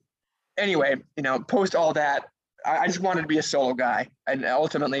anyway, you know, post all that, I just wanted to be a solo guy, and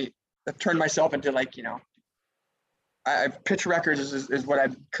ultimately I've turned myself into like, you know, Pitch Records is what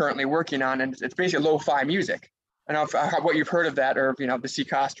I'm currently working on, and it's basically lo-fi music. I don't know what you've heard of that, or, you know, the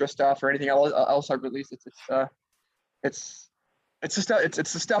c.Kostra stuff or anything else I've released. It's the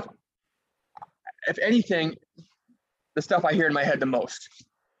stuff. If anything, the stuff I hear in my head the most.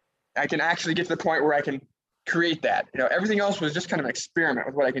 I can actually get to the point where I can create that. You know, everything else was just kind of an experiment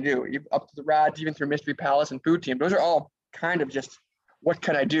with what I can do. Up to the rods, even through Mystery Palace and Foodteam. Those are all kind of just what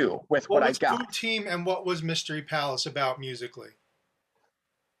can I do with what I got. Foodteam and what was Mystery Palace about musically?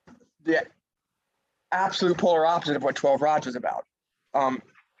 The absolute polar opposite of what 12 Rods was about. I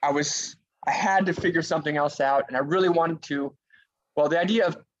had to figure something else out, and I really wanted to. Well, the idea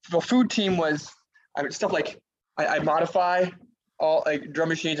of Foodteam was, I mean, stuff like I modify all like drum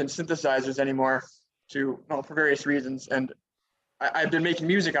machines and synthesizers anymore for various reasons, and I've been making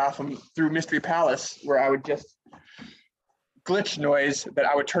music off them through Mystery Palace, where I would just glitch noise that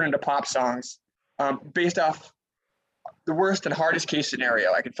I would turn into pop songs, based off the worst and hardest case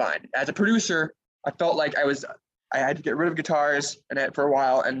scenario I could find. As a producer, I felt like I had to get rid of guitars for a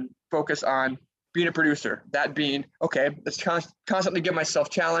while and focus on being a producer. That being, okay, let's constantly give myself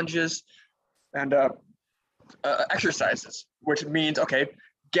challenges and exercises, which means, okay,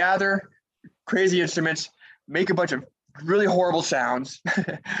 gather crazy instruments, make a bunch of really horrible sounds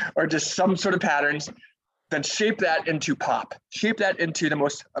or just some sort of patterns, then shape that into pop, shape that into the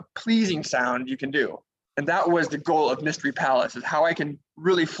most pleasing sound you can do. And that was the goal of Mystery Palace, is how I can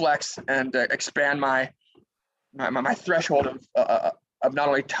really flex and expand my threshold of not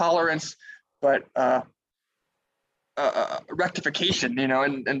only tolerance, but rectification, you know,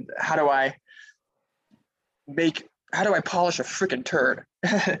 and how do I polish a freaking turd?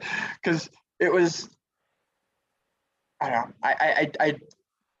 Because it was, I don't know, I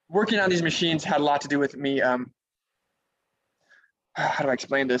working on these machines had a lot to do with me. How do I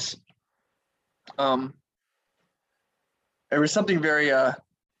explain this? There was something very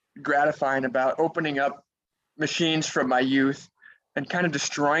gratifying about opening up machines from my youth and kind of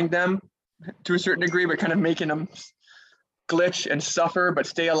destroying them to a certain degree, but kind of making them glitch and suffer but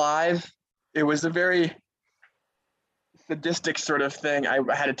stay alive. It was a very sadistic sort of thing I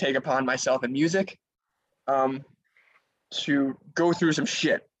had to take upon myself in music, to go through some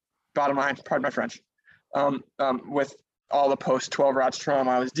shit, bottom line, pardon my French, with all the post 12 Rods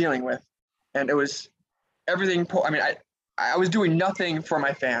trauma I was dealing with. And it was everything. I mean, I was doing nothing for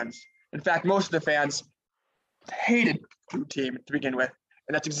my fans. In fact, most of the fans hated Foodteam to begin with.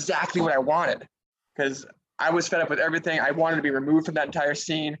 And that's exactly what I wanted, because I was fed up with everything. I wanted to be removed from that entire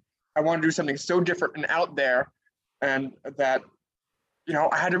scene. I wanted to do something so different and out there, and that, you know,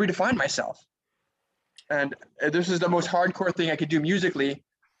 I had to redefine myself. And this is the most hardcore thing I could do musically,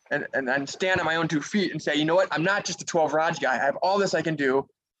 and stand on my own 2 feet and say, you know what, I'm not just a 12 Rods guy. I have all this I can do,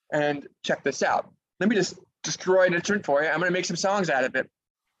 and check this out. Let me just destroy an instrument for you. I'm going to make some songs out of it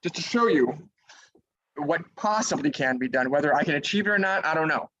just to show you what possibly can be done. Whether I can achieve it or not, I don't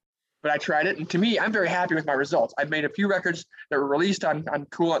know. But I tried it, and to me, I'm very happy with my results. I've made a few records that were released on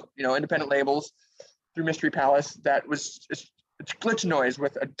cool, you know, independent labels through Mystery Palace that was it's glitch noise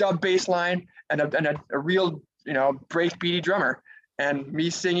with a dub bass line and a real, you know, breakbeaty drummer, and me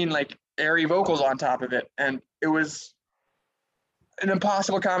singing like airy vocals on top of it. And it was an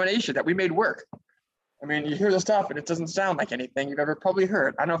impossible combination that we made work. I mean, you hear the stuff and it doesn't sound like anything you've ever probably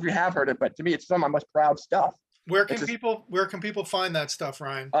heard. I don't know if you have heard it, but to me, it's some of my most proud stuff. Where can people find that stuff,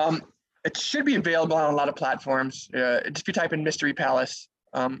 Ryan? It should be available on a lot of platforms. Just if you type in Mystery Palace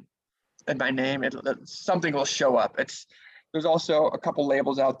and my name, something will show up. There's also a couple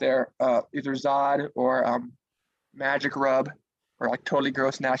labels out there, either Zod or Magic Rub, or like Totally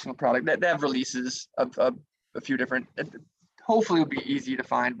Gross National Product. They have releases of a few different. Hopefully, it'll be easy to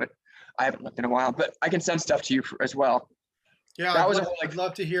find, but I haven't looked in a while. But I can send stuff to you as well. Yeah, I'd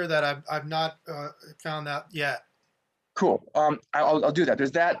love to hear that. I've not found that yet. Cool. I'll do that.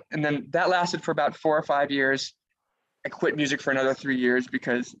 There's that, and then that lasted for about 4 or 5 years. I quit music for another 3 years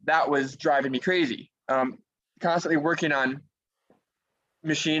because that was driving me crazy. Constantly working on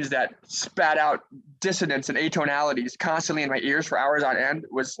machines that spat out dissonance and atonalities constantly in my ears for hours on end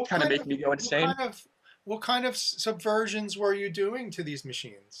was kind of making me go insane. What kind of subversions were you doing to these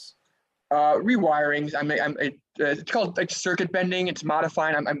machines? Rewirings. It's called like circuit bending. It's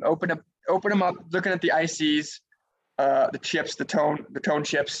modifying. I'm open them up, looking at the ICs, the chips, the tone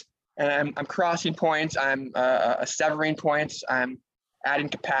chips, and I'm crossing points. I'm severing points. I'm adding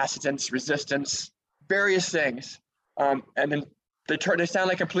capacitance, resistance, various things, and then they sound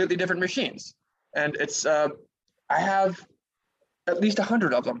like completely different machines. And it's I have at least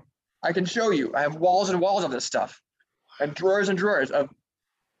 100 of them. I can show you. I have walls and walls of this stuff, and drawers of.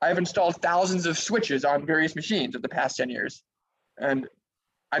 I've installed thousands of switches on various machines of the past 10 years, and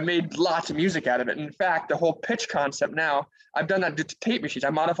I made lots of music out of it. In fact, the whole pitch concept now, I've done that to tape machines. I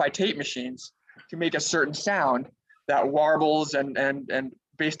modify tape machines to make a certain sound that warbles and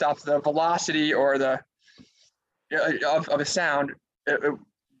based off the velocity or the of a sound,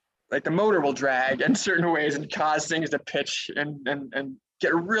 like the motor will drag in certain ways and cause things to pitch and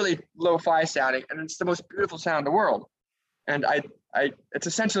get really lo-fi sounding, and it's the most beautiful sound in the world. And it's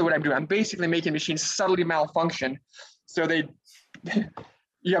essentially what I'm doing. I'm basically making machines subtly malfunction, so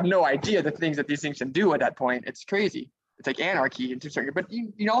you have no idea the things that these things can do at that point. It's crazy. It's like anarchy, but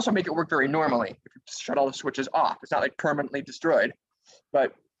you can also make it work very normally if you shut all the switches off. It's not like permanently destroyed.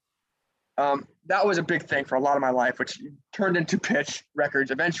 But that was a big thing for a lot of my life, which turned into pitch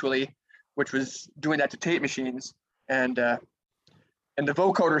records eventually, which was doing that to tape machines. And the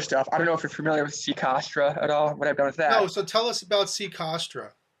vocoder stuff, I don't know if you're familiar with c.Kostra at all, what I've done with that. No, so tell us about c.Kostra.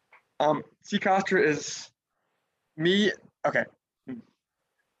 c.Kostra is me, okay.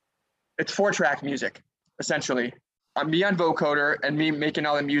 It's 4-track music, essentially. Me on vocoder and me making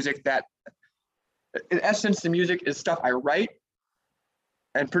all the music that, in essence, the music is stuff I write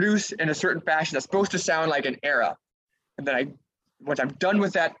and produce in a certain fashion that's supposed to sound like an era. And then once I'm done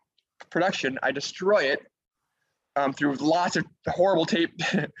with that production, I destroy it through lots of horrible tape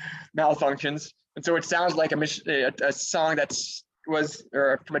malfunctions, and so it sounds like a song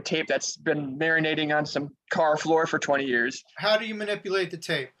or from a tape that's been marinating on some car floor for 20 years. How do you manipulate the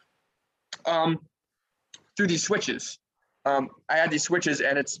tape? Through these switches. I add these switches,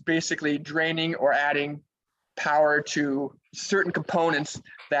 and it's basically draining or adding power to certain components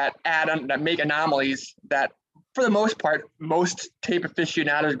that make anomalies that, for the most part, most tape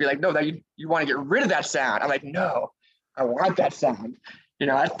aficionados would be like, no, you want to get rid of that sound. I'm like, no, I want that sound.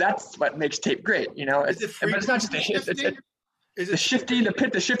 That's what makes tape great. But it's not just the shifting, the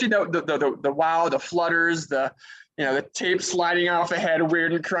pitch, the shifting, the wow, the flutters, the tape sliding off the head,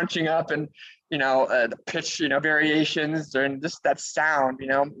 weird and crunching up, and the pitch, variations, and just that sound.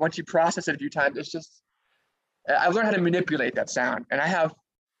 Once you process it a few times, it's just I've learned how to manipulate that sound, and I have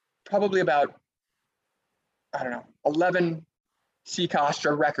probably about 11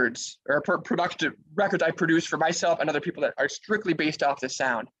 c.Kostra records or productive records I produce for myself and other people that are strictly based off this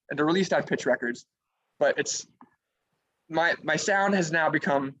sound, and they're released on pitch records. But it's my sound has now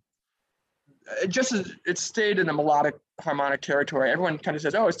become just as it's stayed in the melodic harmonic territory. Everyone kind of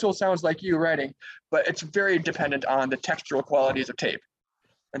says, oh, it still sounds like you writing, but it's very dependent on the textural qualities of tape.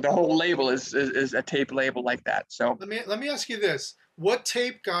 And the whole label is a tape label like that. So let me ask you this. What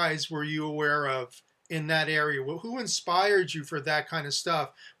tape guys were you aware of in that area? Who inspired you for that kind of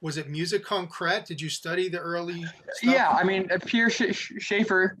stuff? Was it musique concrète? Did you study the early stuff? Yeah, Pierre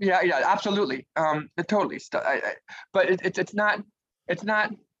Schaeffer. Yeah, absolutely. Totally. But it's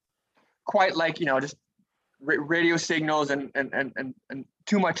not quite like just radio signals and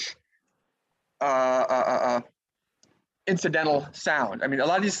too much incidental sound. A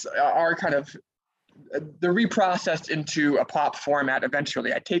lot of these are kind of they're reprocessed into a pop format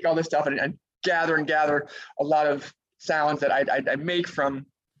eventually. I take all this stuff and gather a lot of sounds that I make from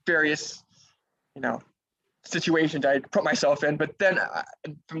various situations I put myself in, but then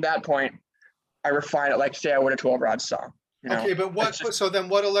from that point I refine it like, say I would a 12-rod song. Okay, but so then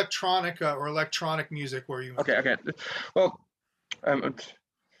what electronica or electronic music were you making? Okay. Well, I'm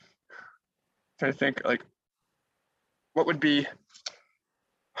trying to think, like, what would be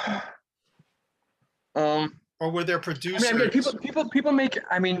or were there producers? People make,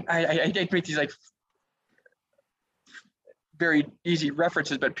 I make these like very easy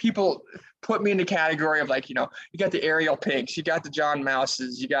references, but people put me in the category of like, you got the Ariel Pinks, you got the John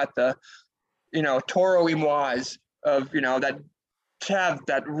Mouses, you got the, Toro y Mois of, that have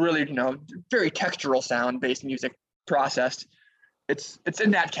that really, very textural sound based music processed. It's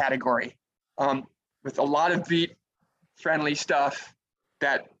in that category, with a lot of beat, friendly stuff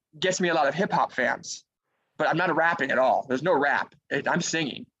that gets me a lot of hip hop fans. But I'm not rapping at all. There's no rap. I'm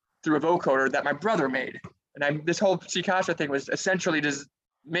singing through a vocoder that my brother made. And this whole c.Kostra thing was essentially just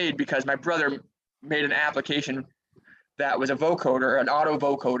made because my brother made an application that was a vocoder, an auto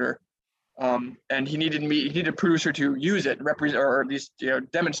vocoder, and he needed a producer to use it, represent, or at least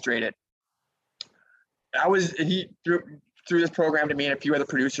demonstrate it. He threw this program to me and a few other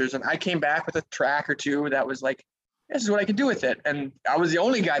producers, and I came back with a track or two that was like, this is what I can do with it. And I was the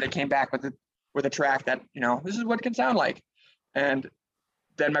only guy that came back with a track that, this is what it can sound like. And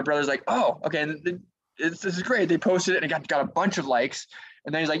then my brother's like, oh, okay, this is great. They posted it and it got a bunch of likes.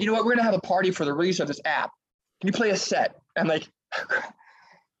 And then he's like, you know what, we're gonna have a party for the release of this app. Can you play a set? I'm like,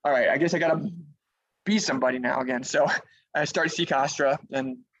 all right, I guess I gotta be somebody now again. So I started c.Kostra,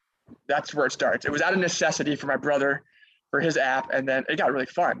 and that's where it starts. It was out of necessity for my brother, for his app, and then it got really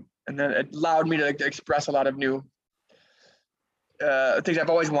fun. And then it allowed me to express a lot of new things I've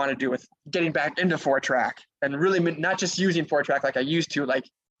always wanted to do with getting back into 4-track, and really not just using 4-track like I used to, like,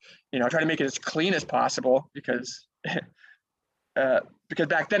 try to make it as clean as possible, because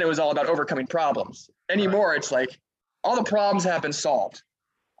back then it was all about overcoming problems. Anymore, it's like all the problems have been solved.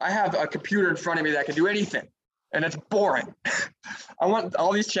 I have a computer in front of me that can do anything, and it's boring. I want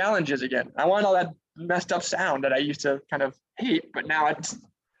all these challenges again. I want all that messed up sound that I used to kind of hate, but now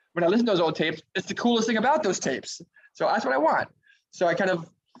when I listen to those old tapes, it's the coolest thing about those tapes. So that's what I want. So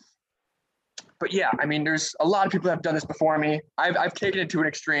but yeah, I mean, there's a lot of people that have done this before me. I've taken it to an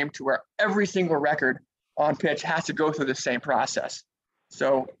extreme to where every single record on pitch has to go through the same process.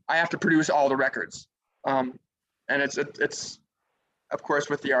 So I have to produce all the records. And it's of course,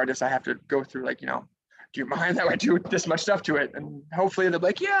 with the artist, I have to go through, like, do you mind that I do this much stuff to it? And hopefully they're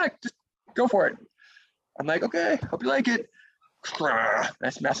like, yeah, just go for it. I'm like, okay, hope you like it.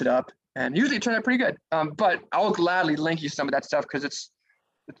 Let's mess it up. And usually it turns out pretty good. But I'll gladly link you some of that stuff, because it's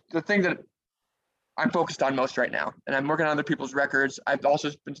the thing that I'm focused on most right now. And I'm working on other people's records. I've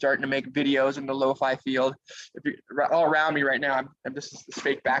also been starting to make videos in the lo-fi field. All around me right now, this is this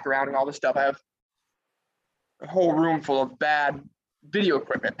fake background and all this stuff. I have a whole room full of bad video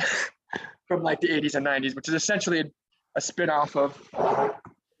equipment from like the 80s and 90s, which is essentially a spin-off of, for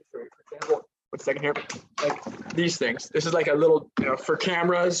example, one second here, like these things. This is like a little, for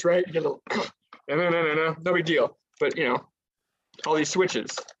cameras, right? You get a little, no big deal. But, all these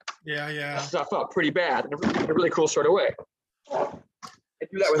switches. Yeah. Stuff up pretty bad in a really cool sort of way. I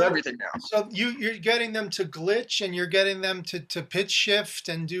do that with everything now. So you're getting them to glitch, and you're getting them to pitch shift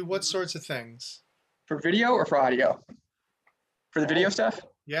and do what sorts of things? For video or for audio? For the video stuff?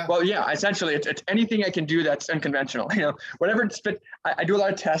 Yeah. Well, yeah, essentially it's anything I can do that's unconventional. Whatever it's fit. I do a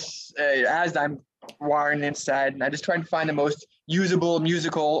lot of tests as I'm wiring inside, and I just try and find the most usable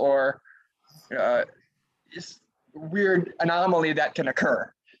musical or just weird anomaly that can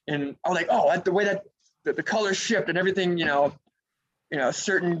occur. And I'm like, the way that the colors shift and everything,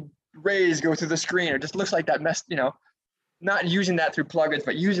 certain rays go through the screen. It just looks like that mess, not using that through plugins,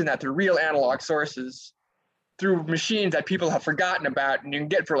 but using that through real analog sources, through machines that people have forgotten about and you can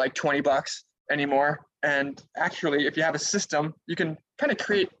get for like $20 anymore. And actually, if you have a system, you can kind of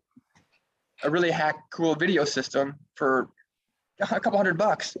create a really cool video system for a couple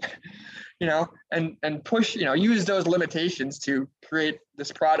 $100, and push, use those limitations to create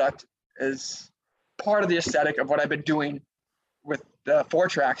this product as part of the aesthetic of what I've been doing with the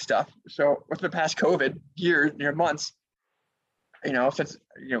 4-track stuff. So with the past COVID years, months, since,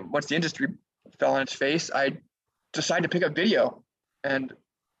 once the industry fell on its face, I decided to pick up video and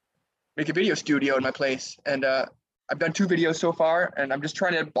make a video studio in my place. And I've done 2 videos so far, and I'm just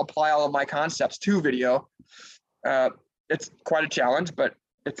trying to apply all of my concepts to video. It's quite a challenge, but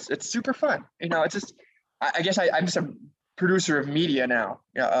it's super fun. It's just, I guess I'm just a producer of media now.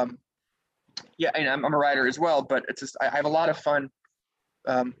 And I'm a writer as well, but it's just, I have a lot of fun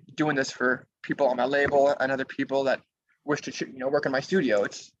doing this for people on my label and other people that wish to, work in my studio.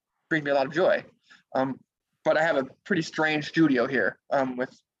 It's brings me a lot of joy. But I have a pretty strange studio here with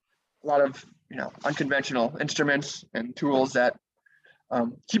a lot of, unconventional instruments and tools that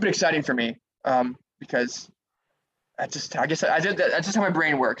keep it exciting for me, because that's just how my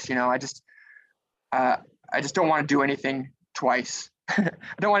brain works. I just don't want to do anything twice. I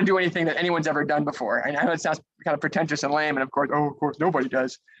don't want to do anything that anyone's ever done before. I know it sounds kind of pretentious and lame, and of course nobody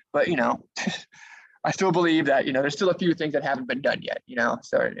does. But I still believe that there's still a few things that haven't been done yet.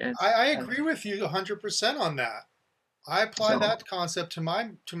 So I agree with you 100% on that. I apply that concept to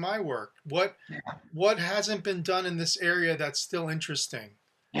my work. What hasn't been done in this area that's still interesting?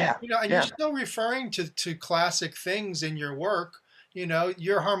 Yeah. And you're still referring to classic things in your work. You know,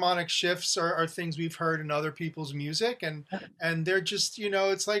 your harmonic shifts are things we've heard in other people's music, and they're just, you know,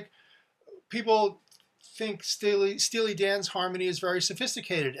 it's like people think Steely Dan's harmony is very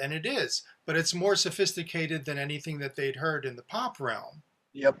sophisticated, and it is, but it's more sophisticated than anything that they'd heard in the pop realm.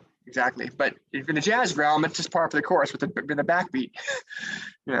 Yep, exactly. But if in the jazz realm, it's just par for the course with the backbeat.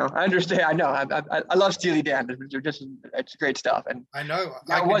 You know, I understand. I know. I love Steely Dan. They're just, it's great stuff. And I know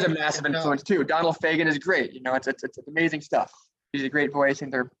that was a massive influence too. Donald Fagen is great. You know, it's amazing stuff. He's a great voice,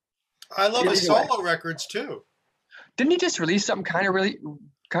 and I love his solo records too. Didn't he just release something kind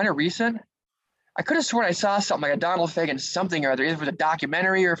of recent? I could have sworn I saw something like a Donald Fagen something or other. Either if it was a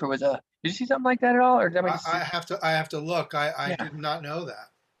documentary or if it was a. Did you see something like that at all? Or did I have to look. I did not know that.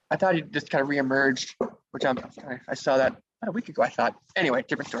 I thought he just kind of reemerged, which I saw that about a week ago. I thought. Anyway,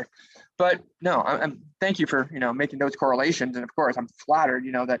 different story. But no, I'm thank you for making those correlations, and of course I'm flattered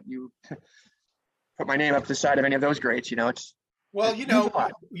that you put my name up to the side of any of those greats. It's. Well,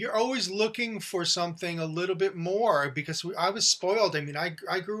 you're always looking for something a little bit more because I was spoiled. I mean, I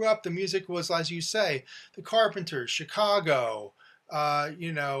grew up, the music was, as you say, the Carpenters, Chicago,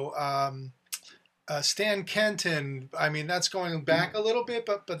 Stan Kenton. I mean, that's going back a little bit,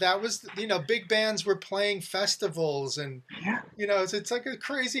 but that was, big bands were playing festivals and, it's like a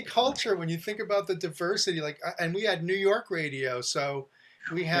crazy culture when you think about the diversity. And we had New York radio, so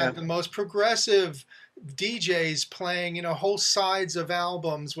we had the most progressive DJs playing, whole sides of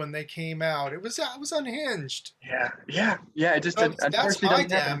albums when they came out. It was unhinged. Yeah. It just that's my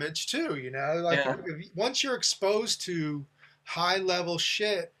damage too. Once you're exposed to high level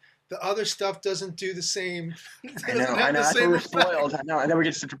shit, the other stuff doesn't do the same. I know. That's why we're spoiled. I know. And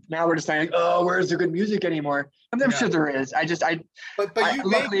then now we're just saying, oh, where's the good music anymore? I'm sure there is. But you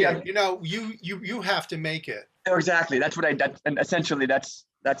make it. You have to make it. Oh, exactly. That's what and essentially that's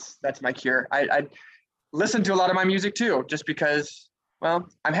my cure. I listen to a lot of my music too, just because, well,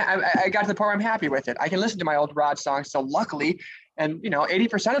 I got to the point where I'm happy with it. I can listen to my old Rod songs, so luckily, and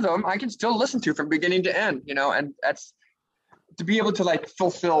 80% of them I can still listen to from beginning to end, and that's to be able to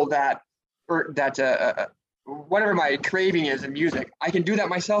fulfill that, or that whatever my craving is in music, I can do that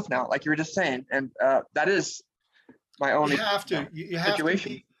myself now, like you were just saying, and that is my only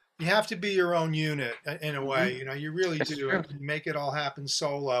situation. You have to be your own unit in a way, you really do. You make it all happen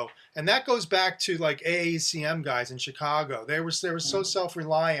solo. And that goes back to AACM guys in Chicago. They were so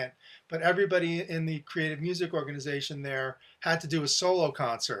self-reliant, but everybody in the creative music organization there had to do a solo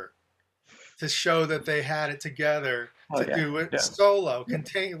concert to show that they had it together do it solo.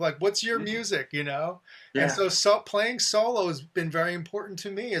 What's your music, And so playing solo has been very important to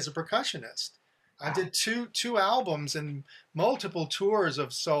me as a percussionist. I did two albums and multiple tours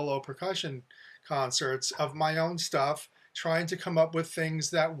of solo percussion concerts of my own stuff, trying to come up with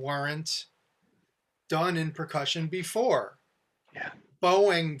things that weren't done in percussion before. Yeah.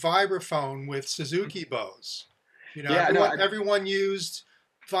 Bowing vibraphone with Suzuki bows. Everyone used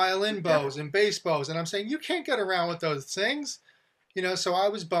violin bows and bass bows, and I'm saying you can't get around with those things. So I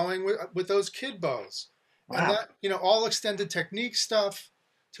was bowing with those kid bows. Wow. And that, all extended technique stuff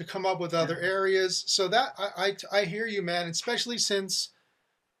to come up with other areas. So that I hear you, man, especially since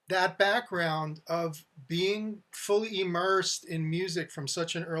that background of being fully immersed in music from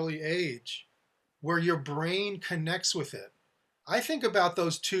such an early age, where your brain connects with it. I think about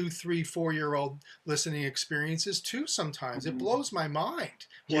those 2, 3, 4-year-old listening experiences too sometimes. It blows my mind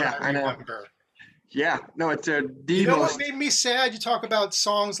when I remember. Yeah, no, it's what made me sad? You talk about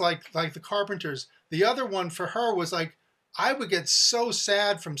songs like the Carpenters. The other one for her was I would get so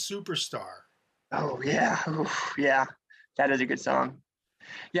sad from Superstar. Oh yeah. Oof, yeah. That is a good song.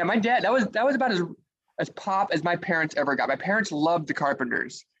 Yeah, my dad, that was about as pop as my parents ever got. My parents loved the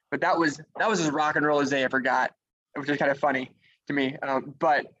Carpenters, but that was as rock and roll as they ever got, which is kind of funny to me.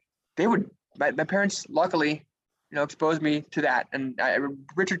 But they would, my parents luckily, exposed me to that. And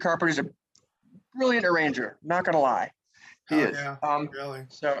Richard Carpenter's a brilliant arranger, not gonna lie. He is. Yeah, really.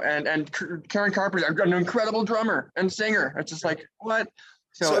 So and Karen Carpenter's an incredible drummer and singer. It's just what?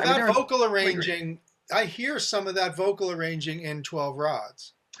 So that vocal arranging, I hear some of that vocal arranging in 12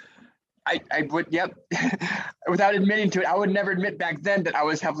 Rods. I would, yep. Without admitting to it, I would never admit back then that I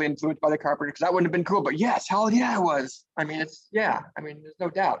was heavily influenced by the Carpenters, because that wouldn't have been cool. But yes, hell yeah, I was. I mean, there's no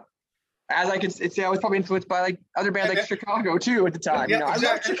doubt. As I could say, I was probably influenced by other bands like Chicago too at the time. Yeah, exactly.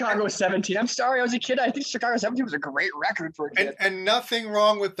 I loved Chicago 17. I'm sorry, I was a kid. I think Chicago 17 was a great record for a kid. And nothing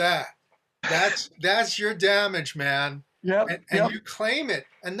wrong with that. That's your damage, man. Yep. And you claim it.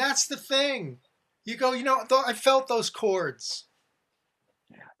 And that's the thing. You go, I felt those chords.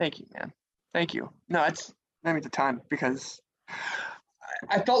 Yeah, thank you, man. Thank you. No, that means a ton, because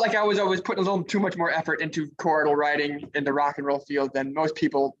I felt like I was always putting a little too much more effort into chordal writing in the rock and roll field than most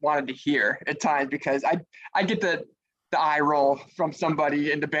people wanted to hear at times, because I get the eye roll from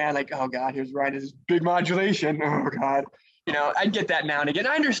somebody in the band, like, oh God, here's writing this big modulation. Oh God. I get that now and again.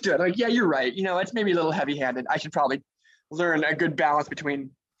 I understood. Like, yeah, you're right. It's maybe a little heavy-handed. I should probably learn a good balance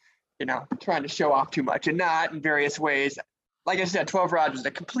between, trying to show off too much and not in various ways. Like I said, 12 Rods was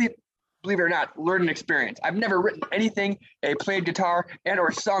a complete, believe it or not, learning experience. I've never written anything, played guitar and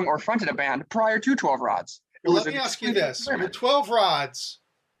or sung or fronted a band prior to 12 Rods. Well, let me ask you this. With 12 Rods,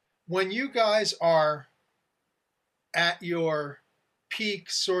 when you guys are at your peak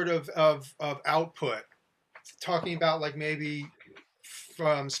sort of output, talking about like maybe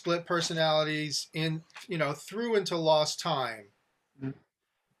from split personalities in, through into Lost Time,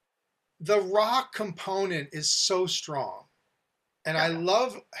 the rock component is so strong. And I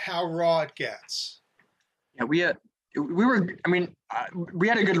love how raw it gets. Yeah, we had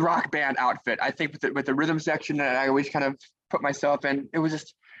a good rock band outfit. I think with the rhythm section that I always kind of put myself in, it was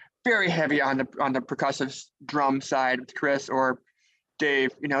just very heavy on the percussive drum side with Chris or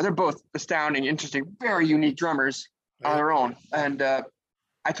Dave. They're both astounding, interesting, very unique drummers on their own. And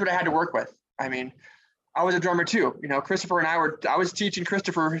that's what I had to work with. I mean, I was a drummer too. Christopher and I was teaching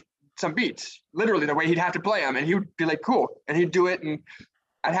Christopher some beats, literally the way he'd have to play them, and he would be like, cool, and he'd do it, and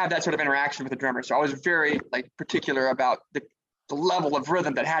I'd have that sort of interaction with the drummer. So I was very particular about the level of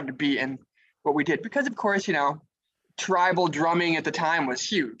rhythm that had to be in what we did, because of course, tribal drumming at the time was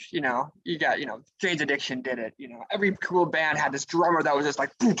huge. You got, Jane's Addiction did it. Every cool band had this drummer that was just like,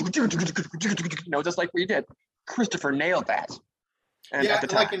 just like we did. Christopher nailed that. And yeah, at the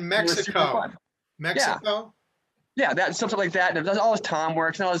time, like in Mexico. Mexico? Yeah, that something like that. And all his tom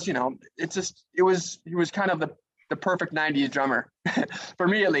works and all his, he was kind of the perfect 90s drummer for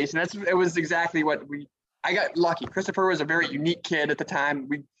me, at least. And it was exactly what I got lucky. Christopher was a very unique kid at the time.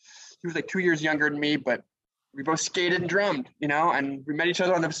 He was like 2 years younger than me, but we both skated and drummed, and we met each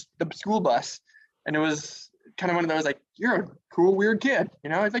other on the school bus. And it was kind of one of those, like, you're a cool, weird kid,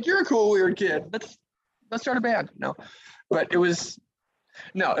 it's like, you're a cool, weird kid. Let's start a band. But it was,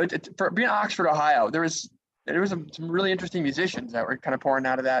 for being Oxford, Ohio, there was some really interesting musicians that were kind of pouring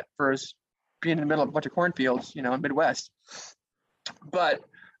out of that for us being in the middle of a bunch of cornfields, Midwest. But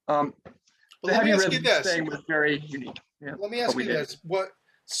the heavy rhythm thing was very unique. Let me ask you this. What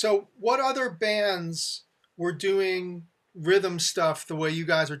other bands were doing rhythm stuff the way you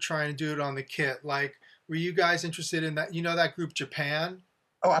guys were trying to do it on the kit? Like, were you guys interested in that? That group Japan?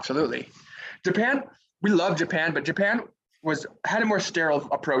 Oh, absolutely. Japan, we love Japan, but Japan had a more sterile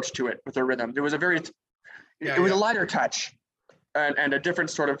approach to it with their rhythm. There was a lighter touch and a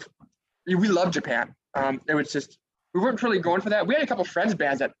different sort of, we love Japan. It was just, we weren't really going for that. We had a couple of friends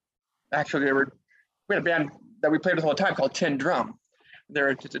bands that actually we had a band that we played with all the time called Tin Drum. They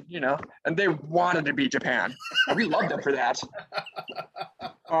were just, and they wanted to be Japan. And we loved them for that.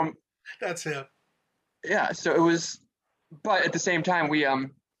 That's it. Yeah. So it was, but at the same time we,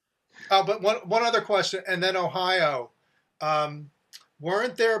 but one other question, and then Ohio,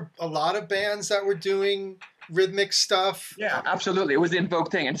 weren't there a lot of bands that were doing rhythmic stuff? Yeah, absolutely. It was the in vogue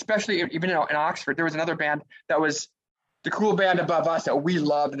thing. And especially even in Oxford, there was another band that was the cool band above us that we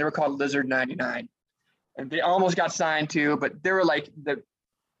loved, and they were called Lizard 99. And they almost got signed too, but they were like the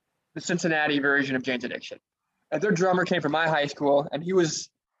Cincinnati version of Jane's Addiction. And their drummer came from my high school, and he was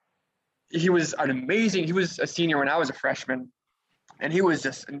a senior when I was a freshman. And he was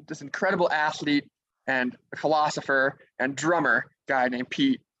just this incredible athlete and a philosopher and drummer guy named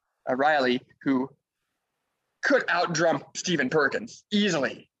Pete Riley, who could outdrum Stephen Perkins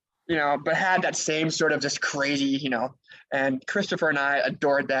easily, but had that same sort of just crazy, and Christopher and I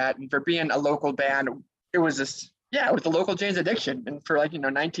adored that. And for being a local band, it was just, it was the local Jane's Addiction. And for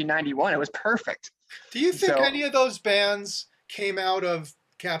 1991, it was perfect. Do you think any of those bands came out of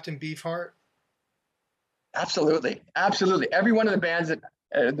Captain Beefheart? Absolutely. Absolutely. Every one of the bands that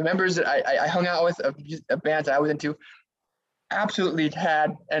the members that I hung out with of bands that I was into absolutely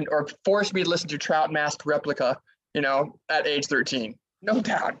had or forced me to listen to Trout Mask Replica, at age 13, no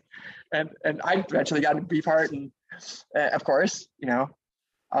doubt. And I eventually got into Beefheart, and of course, the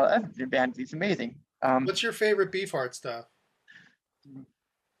band is amazing. What's your favorite Beefheart stuff?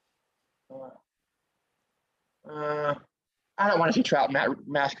 I don't want to say Trout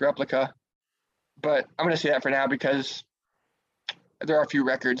Mask Replica, but I'm going to say that for now because there are a few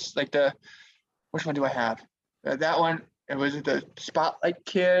records. Like which one do I have? That one. Was it the Spotlight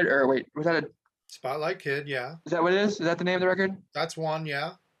Kid, or wait, was that a Spotlight Kid? Yeah. Is that what it is? Is that the name of the record? That's one,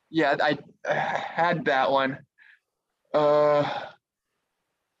 yeah. Yeah, I had that one. I'm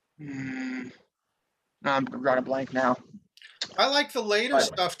drawing a blank now. I like the later But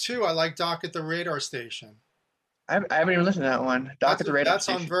stuff too. I like Dock at the Radar Station. I haven't even listened to that one. Dock at the Radar That's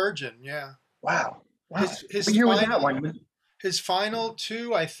on Station. Virgin, yeah. Wow. Wow. His What year was that final one? his final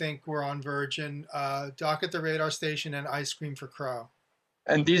two, I think, were on Virgin. Dock at the Radar Station and Ice Cream for Crow.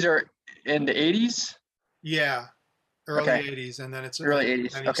 And these are in the 80s? Yeah, early Okay. '80s, and then Early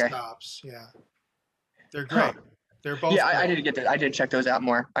 80s. and he Okay. stops. Yeah, they're Huh. great. They're both Yeah, I great. need to get that. I did check those out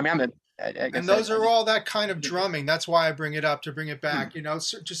more. I mean, I And guess those I are just, all that kind of drumming. That's why I bring it up, to bring it hmm, back.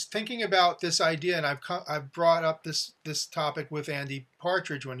 So just thinking about this idea, and I've brought up this topic with Andy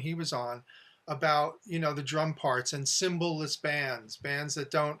Partridge when he was on, about the drum parts and cymballess bands that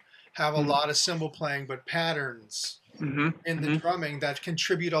don't have a hmm, lot of cymbal playing but patterns hmm, in the hmm, drumming that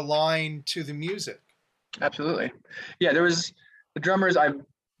contribute a line to the music. absolutely. Yeah, there was the drummers I've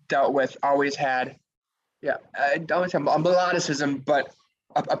dealt with always had, yeah, I always have a melodicism, but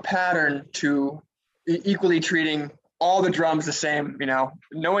a pattern to equally treating all the drums the same.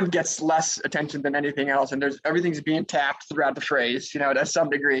 No one gets less attention than anything else, and everything's being tapped throughout the phrase, to some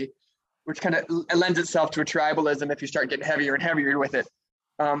degree, which kind of lends itself to a tribalism if you start getting heavier and heavier with it.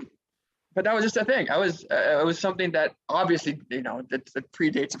 But that was just a thing. It was something that obviously, it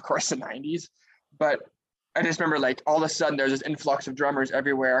predates, of course, the 90s. But I just remember, like, all of a sudden there's this influx of drummers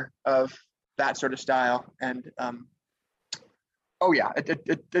everywhere of that sort of style. And oh yeah,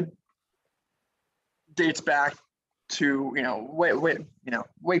 it dates back to,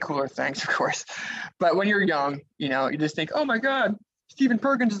 way cooler things, of course. But when you're young, you just think, oh my God, Stephen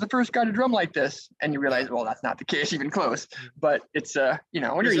Perkins is the first guy to drum like this, and you realize, well, that's not the case, even close. But it's when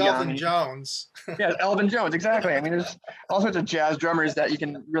There's you're Elvin young, Jones. yeah, Elvin Jones, exactly. I mean, there's all sorts of jazz drummers that you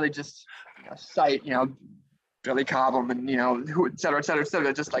can really just cite, Billy Cobham, and who, et cetera, et cetera, et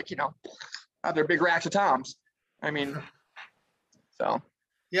cetera, just like have their big racks of toms. I mean, so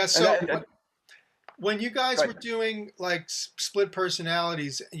Yeah. and So that, when you guys but were doing like split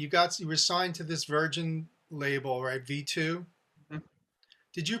personalities, you were signed to this Virgin label, right? V2.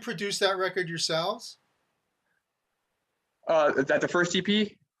 Did you produce that record yourselves? that the first EP,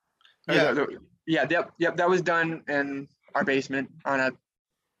 Yeah. yeah, yep, that was done in our basement on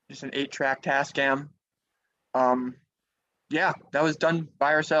just an 8-track Tascam. Yeah, that was done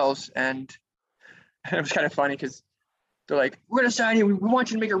by ourselves, and it was kind of funny because they're like, "We're gonna sign you. We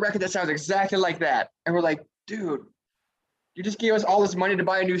want you to make a record that sounds exactly like that." And we're like, "Dude, you just gave us all this money to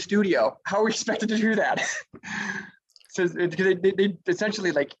buy a new studio. How are we expected to do that?" So because they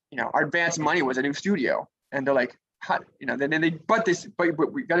essentially, like, our advance money was a new studio, and they're like, "How?"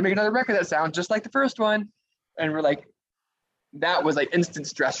 But we got to make another record that sounds just like the first one, and we're like, that was like instant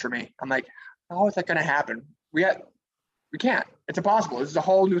stress for me. I'm like, how is that going to happen? We can't. It's impossible. This is a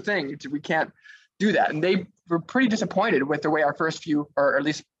whole new thing. We can't do that. And they were pretty disappointed with the way our first few, or at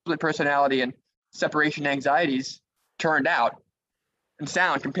least Split Personality and Separation Anxieties, turned out and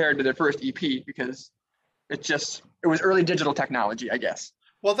sound compared to their first EP, because it was early digital technology, I guess.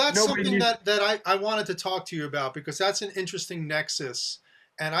 Well, that's Nobody something knew. that I wanted to talk to you about, because that's an interesting nexus.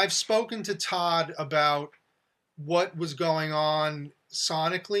 And I've spoken to Todd about what was going on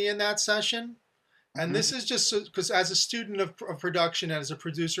sonically in that session. And Mhm. this is just because, as a student of production and as a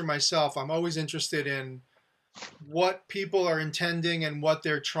producer myself, I'm always interested in what people are intending and what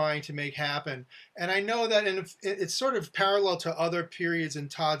they're trying to make happen. And I know that it's sort of parallel to other periods in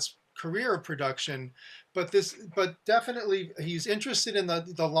Todd's career of production, but definitely he's interested in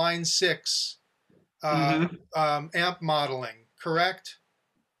the Line 6 uh, Mhm. amp modeling, correct?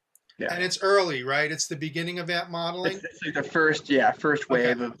 Yeah. And it's early, right? It's the beginning of amp modeling. It's like the first Okay.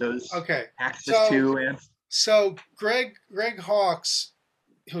 wave of those Okay. Axis So 2 amps. so Gregg Hawkes,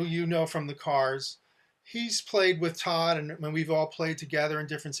 who you know from the Cars, he's played with Todd, and when we've all played together in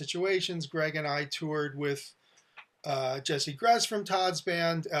different situations. Gregg and I toured with Jesse Gress from Todd's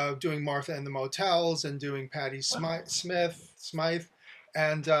band, doing Martha and the Motels and doing Patti Smythe,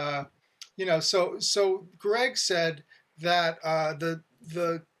 and so Gregg said that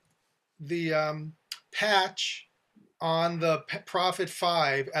the patch on the Prophet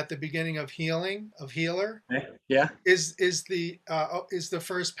 5 at the beginning of Healer Yeah. is the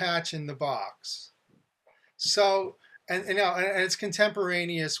first patch in the box. So and it's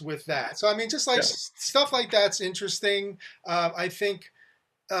contemporaneous with that. So I mean, just like Yeah. stuff like that's interesting. I think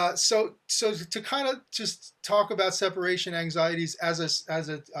so to kind of just talk about Separation Anxieties as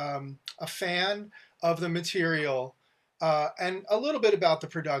a fan of the material, and a little bit about the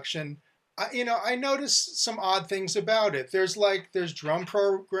production. I noticed some odd things about it. There's drum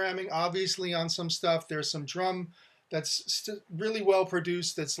programming, obviously, on some stuff. There's some drum that's really well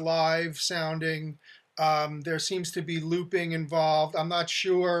produced, that's live sounding. There seems to be looping involved. I'm not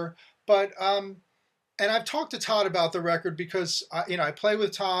sure, but and I've talked to Todd about the record because I play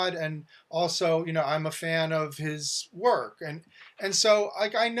with Todd, and also I'm a fan of his work, and so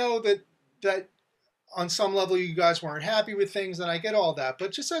like I know that on some level you guys weren't happy with things, and I get all that,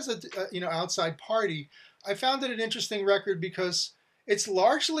 but just as a outside party, I found it an interesting record because it's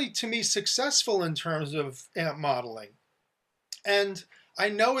largely to me successful in terms of amp modeling, and I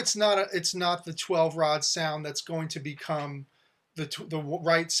know it's not the 12 rod sound that's going to become the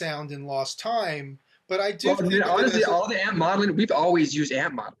right sound in Lost Time, but I do Well, think honestly, all the amp modeling, we've always used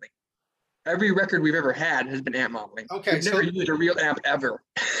amp modeling. Every record we've ever had has been amp modeling. Okay, we've never used a real amp ever.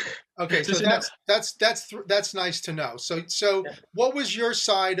 Okay, so that's nice to know. So Yeah. what was your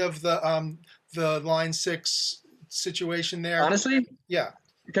side of the line 6 situation there? Honestly, Yeah.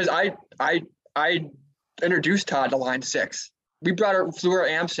 because I introduced Todd to line 6. We flew our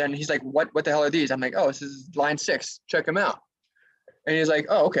amps in. And he's like, what the hell are these? I'm like, oh, this is line 6. Check them out. And he's like,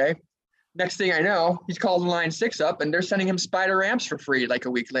 oh, okay. Next thing I know, he's called line 6 up, and they're sending him Spider amps for free like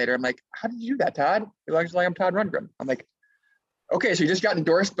a week later. I'm like, how did you do that, Todd? He looks like I'm Todd Rundgren. I'm like, okay, so you just got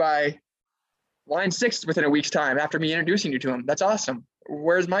endorsed by line 6 within a week's time after me introducing you to him. That's awesome.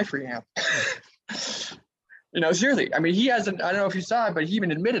 Where's my free amp? Seriously. I mean, he hasn't, I don't know if you saw it, but he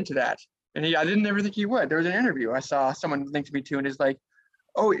even admitted to that. And I didn't ever think he would. There was an interview I saw someone linked me to, and is like,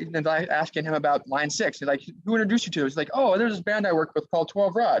 oh, and I asking him about line 6. He's like, who introduced you to it? He's like, oh, there's this band I work with called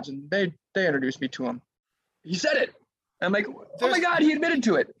 12 Rods, and they introduced me to him. He said it. I'm like, oh my God, he admitted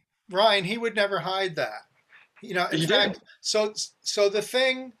to it. Ryan, he would never hide that. In fact, so the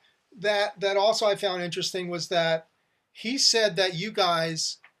thing that also I found interesting was that he said that you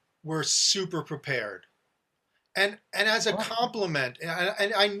guys were super prepared. And as a compliment,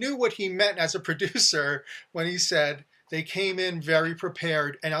 and I knew what he meant as a producer when he said they came in very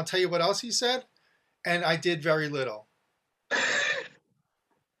prepared. And I'll tell you what else he said, and I did very little.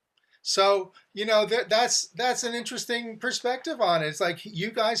 So, that's an interesting perspective on it. It's like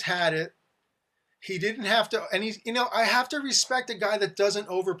you guys had it. He didn't have to, and he's, I have to respect a guy that doesn't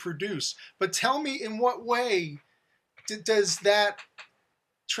overproduce. But tell me, in what way does that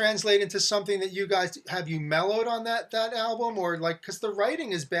translate into something that you guys have you mellowed on that album, or like, because the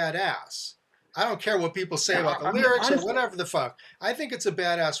writing is badass. I don't care what people say about the lyrics or whatever the fuck. I think it's a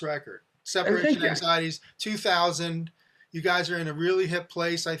badass record. Separation Anxieties, 2000. You guys are in a really hip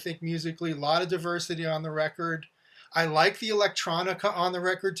place, I think, musically. A lot of diversity on the record. I like the electronica on the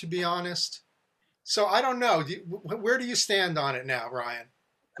record, to be honest. So I don't know. Where do you stand on it now, Ryan?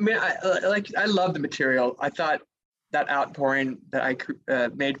 I mean, I love the material. I thought that outpouring that I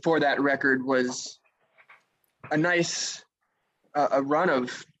made for that record was a nice a run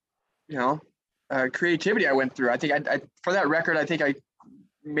of, creativity I went through. I think I for that record, I think I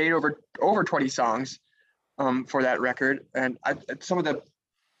made over 20 songs for that record, and I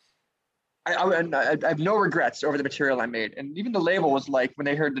have no regrets over the material I made. And even the label was like, when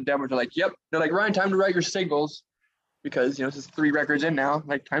they heard the demo, they're like, yep. They're like, Ryan, time to write your singles, because this is 3 records in now.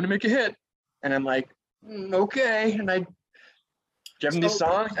 Like, time to make a hit. And I'm like, okay. And I give them these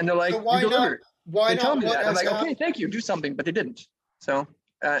songs, and they're like, so why not? Why they tell not? me that. I'm like, okay, thank you, do something, but they didn't. So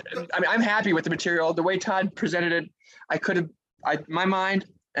I mean, I'm happy with the material. The way Todd presented it, my mind,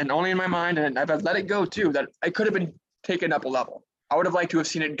 and only in my mind, and I've let it go too, that I could have been taken up a level. I would have liked to have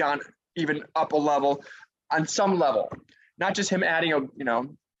seen it gone even up a level, on some level, not just him adding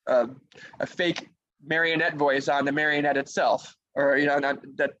a fake marionette voice on the marionette itself, or not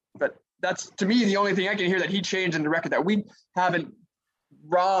that. But that's, to me, the only thing I can hear that he changed in the record that we haven't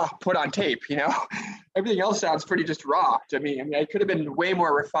raw put on tape. Everything else sounds pretty just raw to me. I mean, it could have been way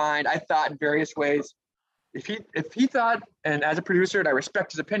more refined, I thought, in various ways. If he thought, and as a producer, and I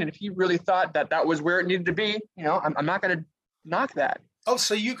respect his opinion, if he really thought that was where it needed to be, I'm not going to knock that. Oh,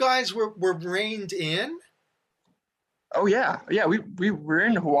 so you guys were reined in? Oh yeah. We were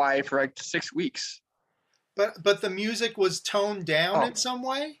in Hawaii for like 6 weeks. But the music was toned down in some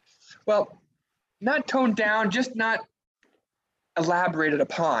way? Well, not toned down, just not elaborated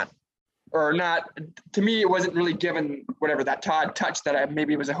upon, or not. To me, it wasn't really given whatever that Todd touch that I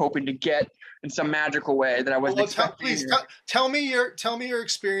maybe was hoping to get in some magical way that I wasn't expecting. Please tell me your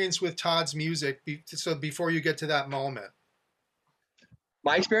experience with Todd's music. So before you get to that moment.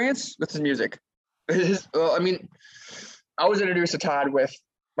 My experience with his music. I mean, I was introduced to Todd with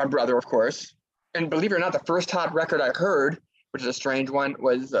my brother, of course. And believe it or not, the first Todd record I heard, which is a strange one,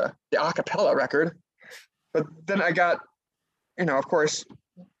 was the a cappella record. But then I got, of course,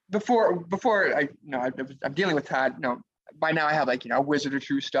 before I'm dealing with Todd, by now I have like, Wizard or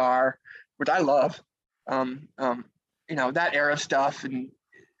True Star, which I love. That era stuff. And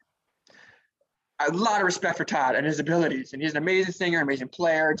a lot of respect for Todd and his abilities, and he's an amazing singer, amazing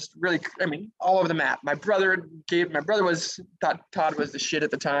player, just really, I mean, all over the map. My brother thought Todd was the shit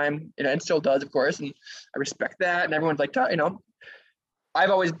at the time, you know, and still does, of course, and I respect that. And everyone's like, Todd, you know, I've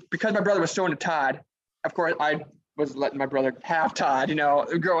always, because my brother was so into Todd, of course, I was letting my brother have Todd, you know,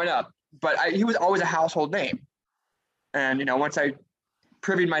 growing up, but he was always a household name. And, you know, once I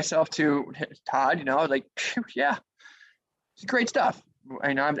privied myself to Todd, you know, I was like, yeah, it's great stuff.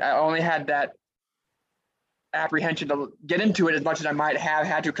 I know I only had that apprehension to get into it as much as I might have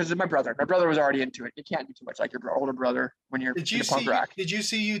had to because of my brother. My brother was already into it. You can't do too much like your older brother when you're into punk rock. Did you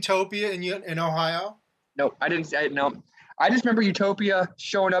see Utopia in Ohio? No, I didn't. No, I just remember Utopia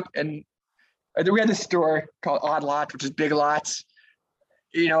showing up, and we had this store called Odd Lots, which is Big Lots.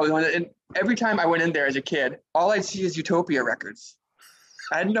 You know, and every time I went in there as a kid, all I'd see is Utopia records.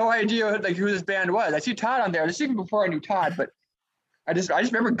 I had no idea like who this band was. I see Todd on there. This is even before I knew Todd, but I just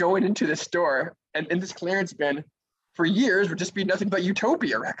remember going into the store and in this clearance bin for years would just be nothing but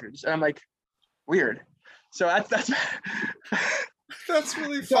Utopia records. And I'm like, weird. So that's that's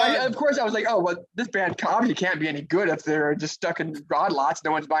really so fun. of course I was like, oh, well, this band obviously can't be any good if they're just stuck in Odd Lots.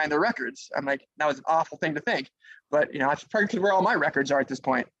 No one's buying their records. I'm like, that was an awful thing to think. But, you know, it's probably where all my records are at this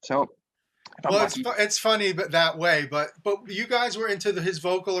point. So, well, it's funny, but that way. But you guys were into his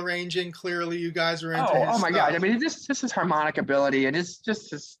vocal arranging. Clearly, you guys were into. Oh my stuff. God! I mean, just his harmonic ability and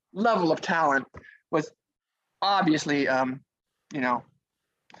just his level of talent was obviously, you know,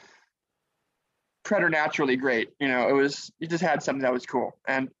 preternaturally great. You know, he just had something that was cool.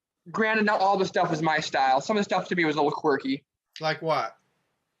 And granted, not all the stuff was my style. Some of the stuff to me was a little quirky. Like what?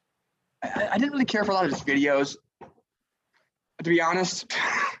 I didn't really care for a lot of his videos, to be honest.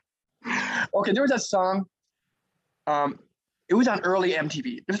 Okay, there was that song. It was on early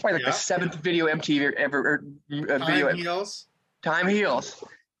MTV. It was probably like the 7th video MTV ever. Time Heals. Time Heals.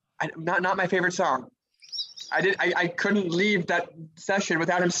 Not my favorite song. I couldn't leave that session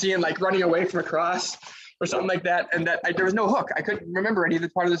without him seeing like running away from a cross or something like that, and there was no hook. I couldn't remember any of the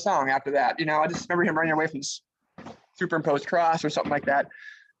part of the song after that. You know, I just remember him running away from this superimposed cross or something like that.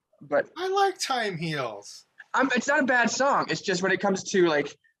 But I like Time Heals. It's not a bad song. It's just when it comes to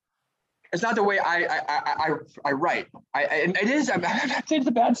like, it's not the way I write. And it is. I'm not saying it's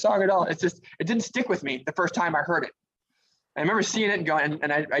a bad song at all. It's just it didn't stick with me the first time I heard it. I remember seeing it and going,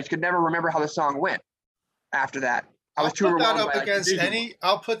 and I could never remember how the song went after that. I was too overwhelmed by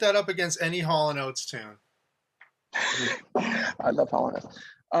I'll put that up against any Hall & Oates tune. I love Hall & Oates.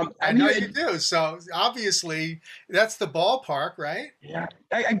 I know you do. So obviously that's the ballpark, right? Yeah,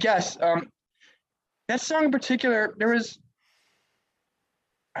 I guess. That song in particular, there was,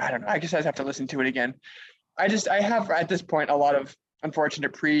 I don't know. I guess I'd have to listen to it again. I have at this point a lot of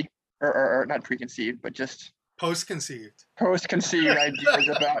unfortunate or not preconceived, but just post-conceived ideas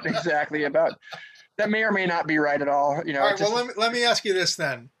about that may or may not be right at all. You know. All right. Well, let me ask you this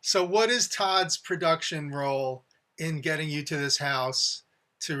then. So, what is Todd's production role in getting you to this house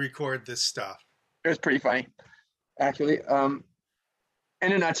to record this stuff? It was pretty funny, actually. In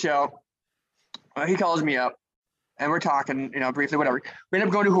a nutshell, he calls me up. And we're talking, you know, briefly, whatever. We end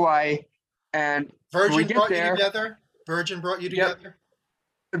up going to Hawaii, and Virgin brought you together. Virgin brought you together.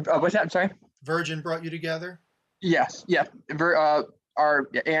 What's that? I'm sorry. Virgin brought you together. Yes. Yeah. Our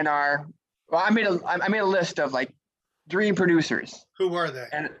A&R. Well, I made a list of like dream producers. Who were they?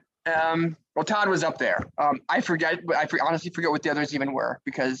 And well, Todd was up there. I honestly forget what the others even were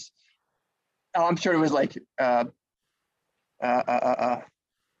because I'm sure it was like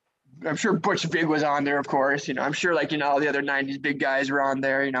I'm sure Butch Vig was on there, of course. You know, I'm sure like, you know, all the other 90s big guys were on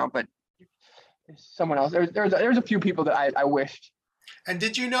there, you know, but someone else. There's a few people that I wished. And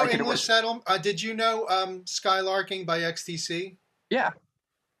did you know English Settlement? Did you know Skylarking by XTC? Yeah.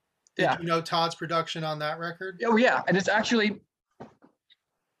 Did you know Todd's production on that record? Oh, yeah. And it's actually,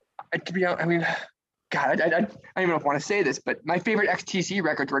 to be honest, I mean, God, I don't even know if I want to say this, but my favorite XTC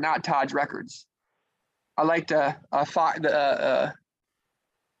records were not Todd's records. I liked what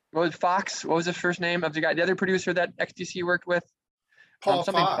was Fox? What was the first name of the guy? The other producer that XTC worked with? Paul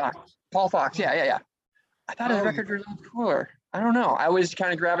Fox. Paul Fox. Yeah. I thought his records were a little cooler. I don't know. I always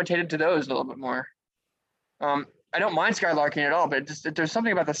kind of gravitated to those a little bit more. I don't mind Skylarking at all, but there's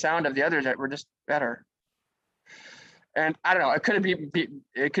something about the sound of the others that were just better. And I don't know. It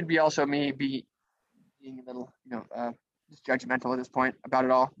could be also me being a little, you know, just judgmental at this point about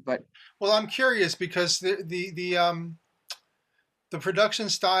it all. But well, I'm curious because the production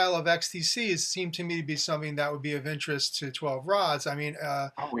style of XTC seemed to me to be something that would be of interest to 12 Rods. I mean,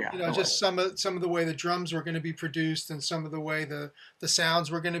 you know, just some of the way the drums were going to be produced and some of the way the sounds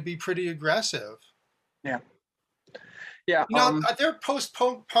were going to be pretty aggressive. Yeah. Yeah. They're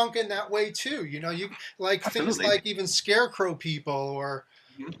post-punk in that way too. You like things Absolutely. like even Scarecrow People, or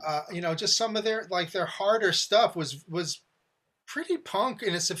Mhm. just some of their harder stuff was pretty punk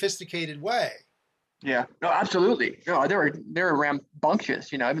in a sophisticated way. Yeah. No, absolutely. No, they were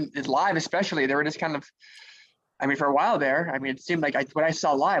rambunctious. Even live, especially, they were just kind of. I mean, for a while there, I mean, it seemed like when I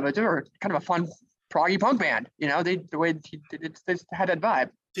saw live, they were kind of a fun proggy punk band. The way they just had that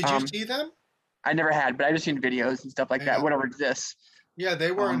vibe. Did you Um, see them? I never had, but I just seen videos and stuff like that. Yeah, Whatever exists. yeah,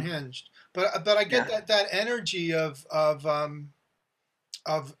 they were Um, unhinged, but I get yeah. that energy of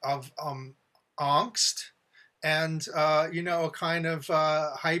angst, and a kind of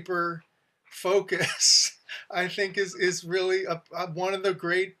hyper focus. I think is really one of the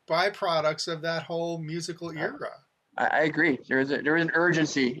great byproducts of that whole musical uh, era. I agree. There is an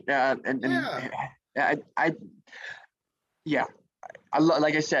urgency, and Yeah. I yeah.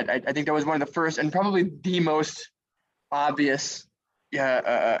 Like I said, I think that was one of the first and probably the most obvious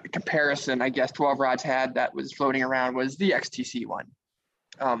comparison I guess 12 Rods had that was floating around was the XTC one.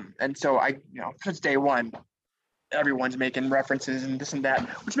 And so since day one, everyone's making references and this and that,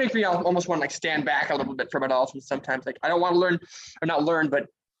 which makes me almost want to like stand back a little bit from it all. Sometimes like I don't want to learn, or not learn, but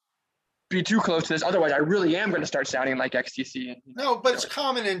be too close to this. Otherwise, I really am going to start sounding like XTC. And No, but it's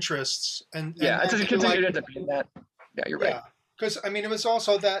common interests, yeah, it's and just like, continued to be that. Yeah, you're right. yeah, because I mean, it was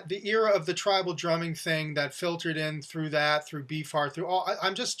also that the era of the tribal drumming thing that filtered in through Beefheart, through all.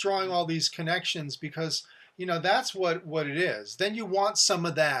 I'm just drawing all these connections because that's what it is. Then you want some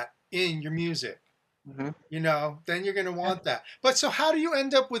of that in your music. Mm-hmm. Then you're going to Yeah. want that. But so, how do you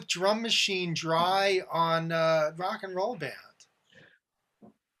end up with Drum Machine Dry on Rock and Roll Band?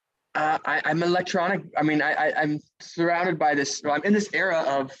 I'm electronic. I mean, I'm surrounded by this. Well, I'm in this era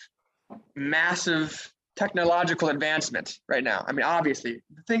of massive technological advancement right now. I mean, obviously,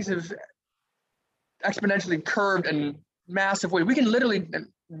 things have exponentially curved in massive way. We can literally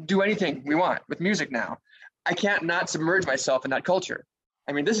do anything we want with music now. I can't not submerge myself in that culture.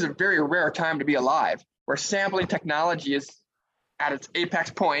 I mean, this is a very rare time to be alive, where sampling technology is at its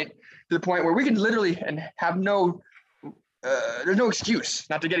apex point, to the point where we can literally and have there's no excuse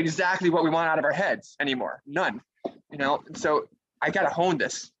not to get exactly what we want out of our heads anymore. None. And so I got to hone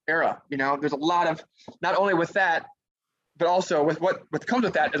this era. There's a lot of, not only with that, but also with what comes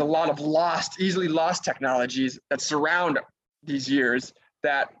with that is a lot of easily lost technologies that surround these years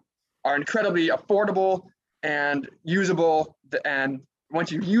that are incredibly affordable and usable. And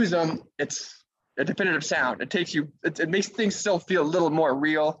once you use them, it's a definitive sound. It makes things still feel a little more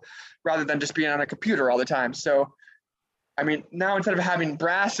real rather than just being on a computer all the time. So, I mean, now instead of having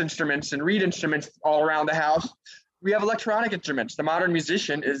brass instruments and reed instruments all around the house, we have electronic instruments. The modern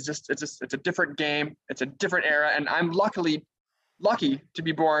musician it's a different game. It's a different era. And I'm lucky to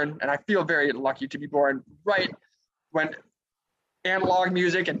be born, and I feel very lucky to be born right when analog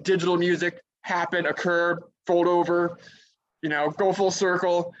music and digital music occur, fold over, go full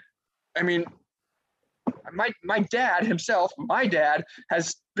circle. I mean, my dad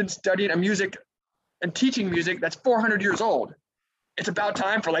has been studying music and teaching music that's 400 years old. It's about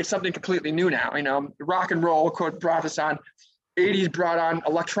time for like something completely new now. Rock and roll brought us on. 80s brought on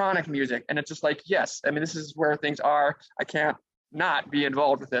electronic music, and it's just like, yes, I mean, this is where things are. I can't not be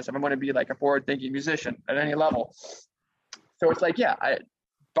involved with this if I'm going to be like a forward-thinking musician at any level. So it's like, yeah,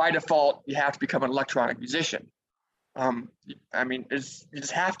 by default, you have to become an electronic musician. I mean, you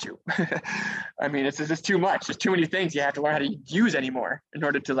just have to. I mean, it's just too much. There's too many things you have to learn how to use anymore in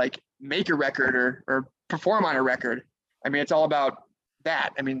order to like make a record or perform on a record. I mean, it's all about that.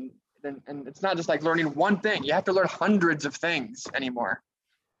 I mean, and it's not just like learning one thing. You have to learn hundreds of things anymore.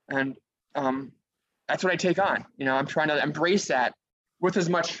 And that's what I take on. I'm trying to embrace that with as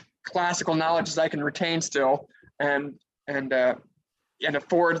much classical knowledge as I can retain still, and a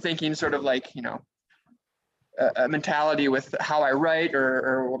forward-thinking sort of like a mentality with how I write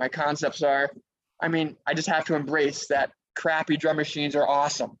or what my concepts are. I mean, I just have to embrace that crappy drum machines are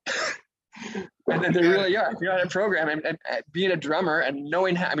awesome. And then they really are. If you know how to program and being a drummer and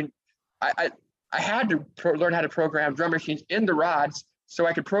knowing how, I mean, I had to learn how to program drum machines in the rods so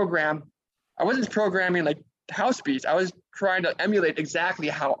I could program. I wasn't programming like house beats. I was trying to emulate exactly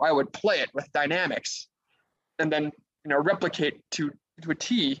how I would play it with dynamics, and then replicate to a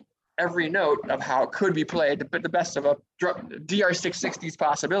T every note of how it could be played, the best of a DR660's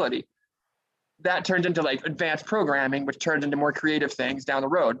possibility. That turned into like advanced programming, which turned into more creative things down the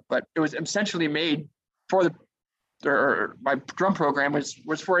road. But it was essentially made for my drum program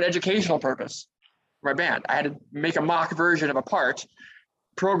was for an educational purpose. My band, I had to make a mock version of a part,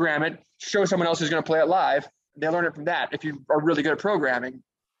 program it, show someone else who's going to play it live. They learn it from that. If you are really good at programming,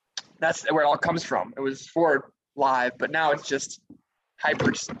 that's where it all comes from. It was for live, but now it's just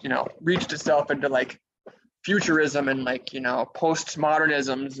hyper, you know, reached itself into like futurism and like, you know,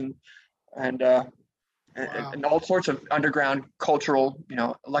 postmodernisms and all sorts of underground cultural, you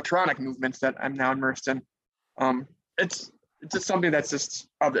know, electronic movements that I'm now immersed in. It's just something that's just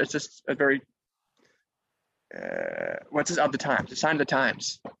it's just a very what's just of the times, a sign of the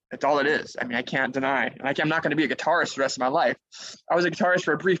times. That's all it is. I mean, I can't deny. Like, I'm not going to be a guitarist the rest of my life. I was a guitarist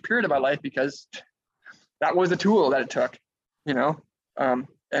for a brief period of my life because that was the tool that it took, you know.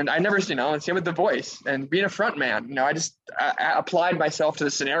 And I never, you know, and same with the voice and being a front man. You know, I applied myself to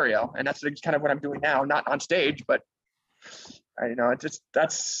the scenario, and that's kind of what I'm doing now. Not on stage, but you know,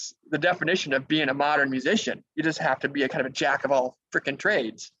 that's the definition of being a modern musician. You just have to be a kind of a jack of all freaking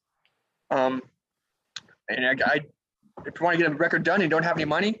trades. And if you want to get a record done and you don't have any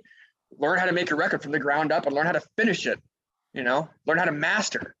money, learn how to make a record from the ground up and learn how to finish it. You know, learn how to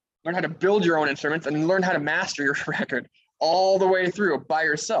master, learn how to build your own instruments, and learn how to master your record all the way through by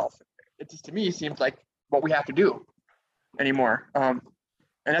yourself. It just, to me, seems like what we have to do anymore. And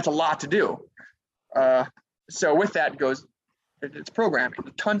that's a lot to do. So with that goes, it's programming.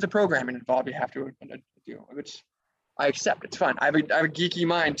 There's tons of programming involved you have to do, which I accept. It's fun. I have a geeky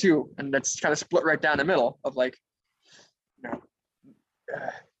mind too, and that's kind of split right down the middle of like, you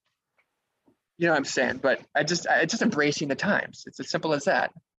know what I'm saying. But it's just embracing the times. It's as simple as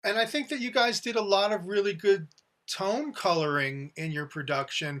that. And I think that you guys did a lot of really good tone coloring in your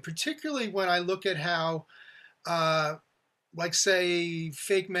production, particularly when I look at how, like say,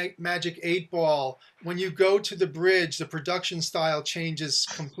 Fake Magic 8 Ball, when you go to the bridge, the production style changes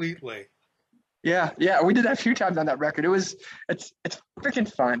completely. Yeah, we did that a few times on that record. It's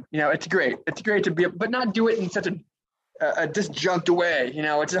freaking fun. You know, it's great. It's great to be, but not do it in such a disjunct way. You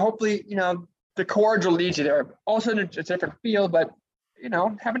know, it's hopefully, you know, the chords will lead you there. Also, it's a different feel, but you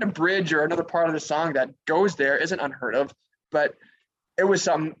know, having a bridge or another part of the song that goes there isn't unheard of. But it was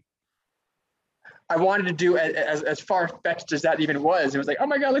something I wanted to do as far-fetched as that even was. It was like, oh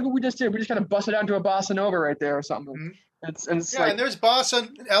my God, look what we just did. We just kind of busted out into a bossa nova right there or something. Mm-hmm. It's yeah, like, and there's bossa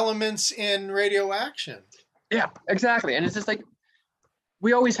elements in Radioaction. Yeah, exactly. And it's just like,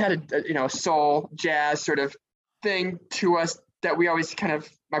 we always had a you know, soul, jazz sort of thing to us that we always kind of,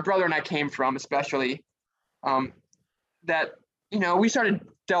 my brother and I came from, especially, that, you know, we started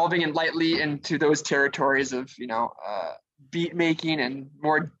delving in lightly into those territories of, you know, beat making and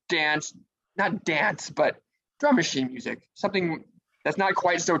more dance, not dance, but drum machine music, something that's not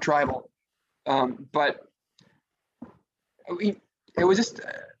quite so tribal. But it was just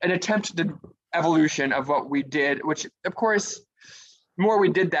an attempt to evolution of what we did, which of course, the more we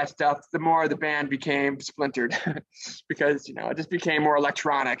did that stuff, the more the band became splintered because, you know, it just became more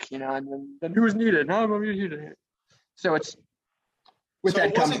electronic, you know, and then who was needed? No, we needed it. So it's, with so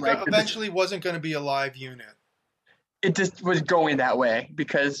that comes like eventually wasn't going to be a live unit. It just was going that way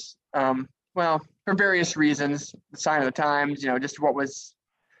because, well, for various reasons, the sign of the times, you know, just what was.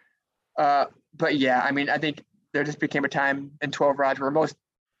 But yeah, I mean, I think there just became a time in 12 Rods where most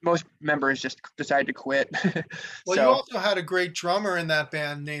members just decided to quit. Well, so, you also had a great drummer in that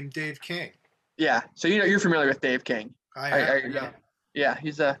band named Dave King. Yeah, so you know, you're familiar with Dave King. Yeah,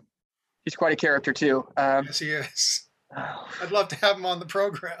 he's quite a character too. Yes, he is. I'd love to have him on the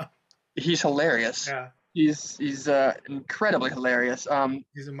program. He's hilarious. Yeah. He's incredibly hilarious.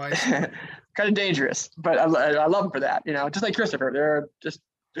 He's a maestro. Kind of dangerous, but I love him for that. You know, just like Christopher,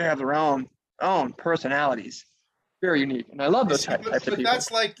 they have their own personalities. Very unique, and I love those types of people. But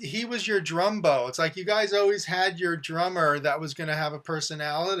that's like, he was your drumbo. It's like you guys always had your drummer that was going to have a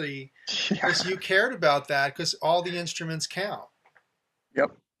personality because you cared about that because all the instruments count.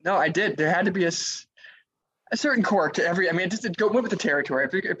 Yep. No, I did. There had to be a certain quirk to every. I mean, just to go with the territory.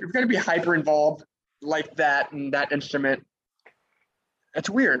 If you're going to be hyper involved like that and that instrument,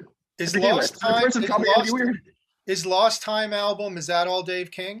 that's weird. Is Lost Time album? Is that all Dave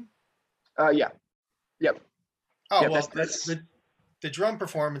King? Yeah. Yep. Oh, well, that's the drum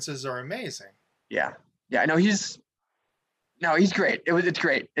performances are amazing. Yeah. No, he's great. It's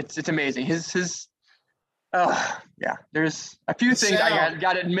great. It's amazing. His yeah. There's a few things I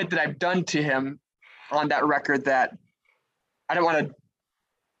got to admit that I've done to him on that record that I don't want to.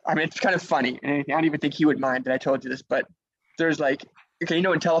 I mean, it's kind of funny, and I don't even think he would mind that I told you this. But there's like, okay, you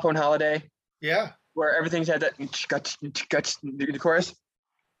know, in Telephone Holiday, yeah, where everything's had that the chorus.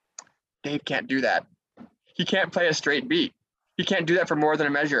 Dave can't do that. He can't play a straight beat. He can't do that for more than a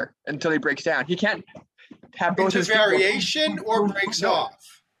measure until he breaks down. He can't have both his variation or breaks off.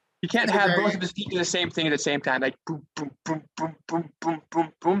 He can't have both of his feet do the same thing at the same time, like boom, boom, boom, boom, boom, boom,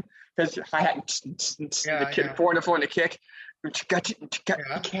 boom, boom. Because hi-hat, the 4 and the 4 and the kick. He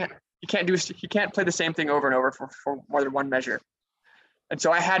can't. he can't play the same thing over and over for more than one measure. And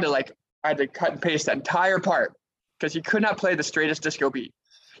so I had to cut and paste that entire part because he could not play the straightest disco beat.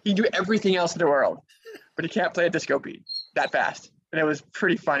 He can do everything else in the world, but he can't play a disco beat that fast. And it was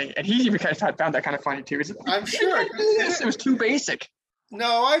pretty funny. And he even kind of found that kind of funny too. I'm sure. It was too basic.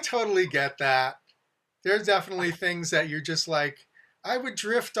 No, I totally get that. There's definitely things that you're just like, I would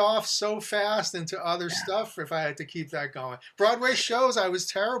drift off so fast into other stuff if I had to keep that going. Broadway shows, I was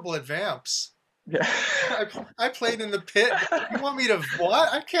terrible at vamps. Yeah. I played in the pit. You want me to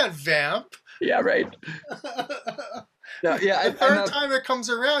what? I can't vamp. Yeah, right. No, yeah. The third time it comes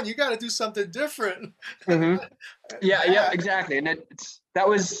around, you got to do something different. Mm-hmm. Yeah, exactly. And that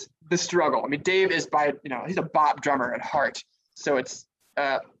was the struggle. I mean, Dave is he's a bop drummer at heart. So it's,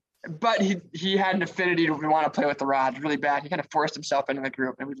 but he had an affinity to want to play with the rods really bad. He kind of forced himself into the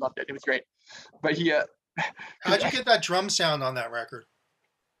group, and we loved it. It was great. But how'd you get that drum sound on that record?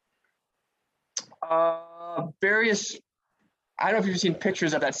 Various. I don't know if you've seen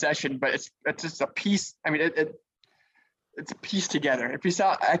pictures of that session, but it's just a piece. I mean, it's a piece together. If you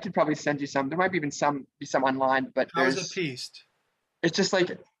saw, I could probably send you some. There might be even some online, but how is it pieced? It's just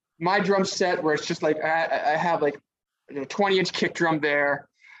like my drum set where it's just like I have like a 20-inch kick drum there.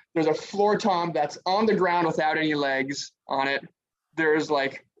 There's a floor tom that's on the ground without any legs on it. There's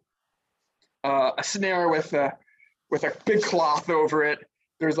like a snare with a big cloth over it.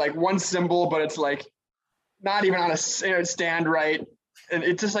 There's like one cymbal, but it's like not even on a stand right. And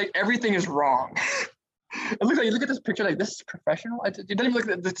it's just like everything is wrong. It looks like you look at this picture like this is professional. It doesn't even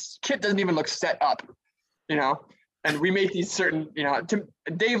look, this kit doesn't even look set up, and we make these certain,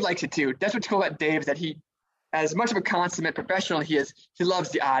 Dave likes it too. That's what's cool about Dave, is that he, as much of a consummate professional he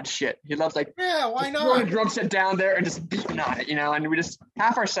loves the odd shit. He loves why not? Throwing a drum set down there and just beating on it, and we just,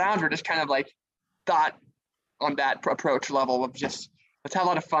 half our sounds were just kind of like thought on that approach level of just, let's have a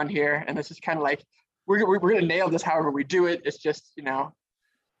lot of fun here. And this is kind of like, we're going to nail this however we do it. It's just,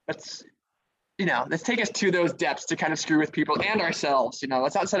 let's take us to those depths to kind of screw with people and ourselves.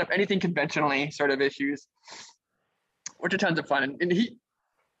 Let's not set up anything conventionally sort of issues, which are tons of fun. And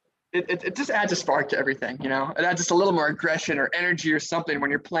it just adds a spark to everything, it adds just a little more aggression or energy or something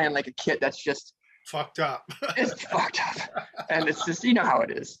when you're playing like a kit that's just fucked up. It's fucked up. And it's just, how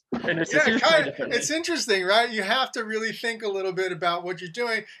it is. And it's it's interesting, right? You have to really think a little bit about what you're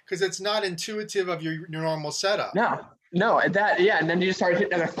doing because it's not intuitive of your normal setup. No, and then you just start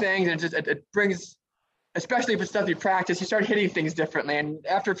hitting other things, and it brings, especially if it's stuff you practice, you start hitting things differently. And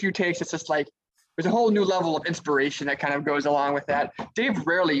after a few takes, it's just like, there's a whole new level of inspiration that kind of goes along with that. Dave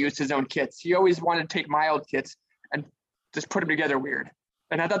rarely used his own kits. He always wanted to take my old kits and just put them together weird.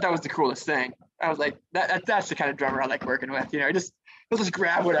 And I thought that was the coolest thing. I was like, that's the kind of drummer I like working with. He'll just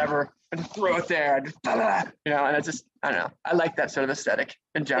grab whatever and just throw it there, and just, and it's just, I don't know. I like that sort of aesthetic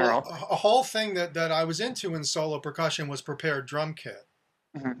in general. Well, a whole thing that I was into in solo percussion was prepared drum kit.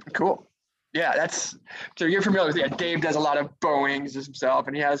 Mm-hmm. Cool. Yeah, so you're familiar with it. Yeah, Dave does a lot of bowings himself,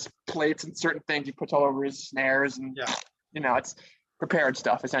 and he has plates and certain things he puts all over his snares, and it's prepared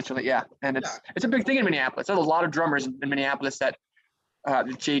stuff essentially. Yeah, and it's a big thing in Minneapolis. There's a lot of drummers in Minneapolis that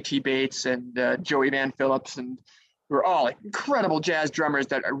JT Bates and Joey Van Phillips, and we're all like incredible jazz drummers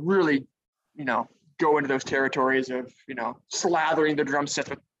that are really, go into those territories of, slathering the drum sets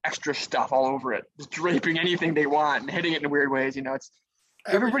with extra stuff all over it, just draping anything they want and hitting it in weird ways. It's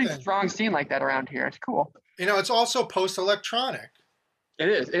everybody's strong scene like that around here. It's cool. It's also post-electronic. It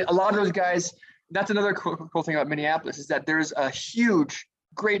is. A lot of those guys, that's another cool thing about Minneapolis, is that there's a huge,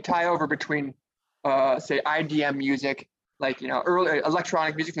 great tie over between, say, IDM music, like, early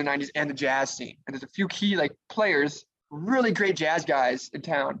electronic music from the 90s, and the jazz scene. And there's a few key players, really great jazz guys in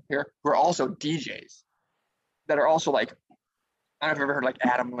town here who are also DJs that are also I don't know if you've ever heard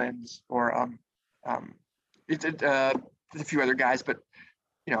Adam Linz or there's a few other guys, but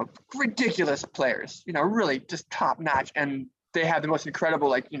ridiculous players, really just top notch. And they have the most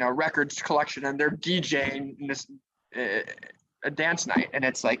incredible records collection, and they're DJing in this a dance night. And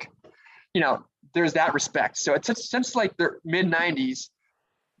it's there's that respect. So it's since the mid 90s,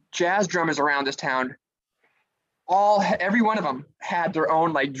 jazz drummers around this town, every one of them had their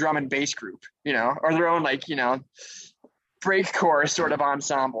own drum and bass group, or their own breakcore sort of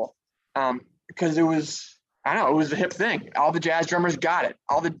ensemble, because it was, I don't know, it was the hip thing. All the jazz drummers got it.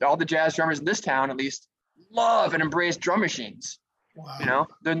 All the jazz drummers in this town, at least, love and embrace drum machines. Wow.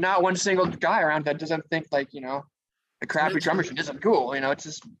 There's not one single guy around that doesn't think a crappy drum machine isn't cool. It's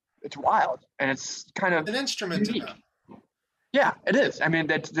just, it's wild, and it's kind of an instrument to them. Yeah, it is. I mean,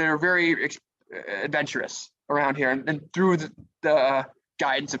 they're very adventurous around here, and through the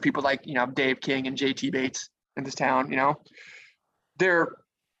guidance of people like Dave King and JT Bates in this town, they're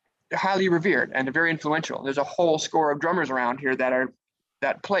highly revered and very influential. There's a whole score of drummers around here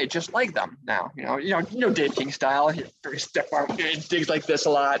that play just like them now. Dave King style. He's very stiff arm. He digs like this a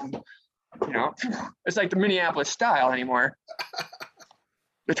lot. And, it's like the Minneapolis style anymore.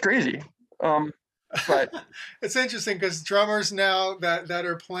 It's crazy. But it's interesting because drummers now that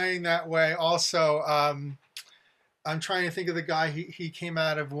are playing that way also. I'm trying to think of the guy. He came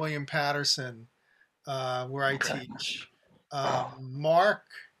out of William Patterson, where I teach. Mark,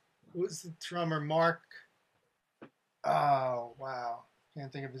 who's the drummer? Mark. Oh wow,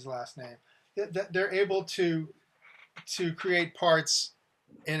 can't think of his last name. They're able to create parts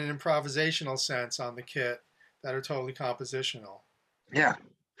in an improvisational sense on the kit that are totally compositional. Yeah.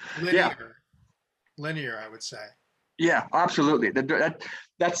 Linear, I would say. Yeah, absolutely.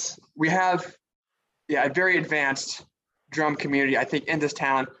 We have a very advanced drum community, I think, in this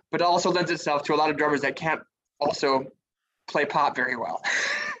town, but it also lends itself to a lot of drummers that can't also play pop very well.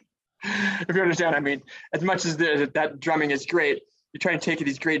 If you understand, I mean, as much as that drumming is great, you try to take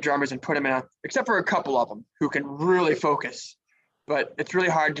these great drummers and put them except for a couple of them who can really focus, but it's really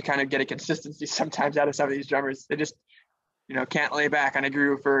hard to kind of get a consistency sometimes out of some of these drummers. They just, can't lay back on a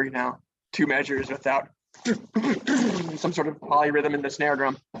groove for, 2 measures without some sort of polyrhythm in the snare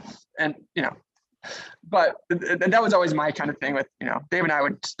drum. And, but that was always my kind of thing with, Dave and I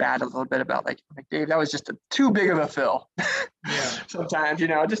would spat a little bit about like Dave, that was just too big of a fill. Yeah. Sometimes,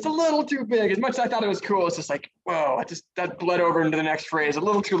 just a little too big. As much as I thought it was cool, it's just like, whoa, that bled over into the next phrase. A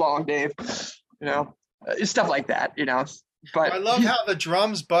little too long, Dave. Stuff like that, But I love how the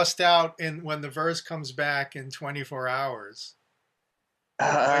drums bust out when the verse comes back in 24 hours.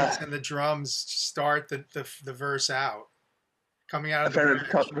 And the drums start the verse out, coming out of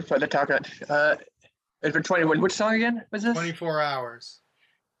the it's been 21. Which song again was this? 24 hours.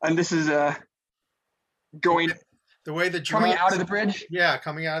 And this is going the way the drums coming out of the bridge. Yeah,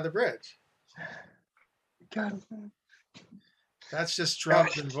 coming out of the bridge. God. That's just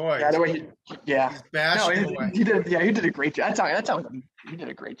drums and voice. Yeah, the way he did. Yeah, he did a great job. He did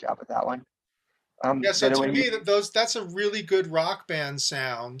a great job with that one. So to me, that's a really good rock band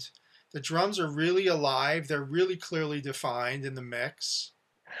sound. The drums are really alive. They're really clearly defined in the mix.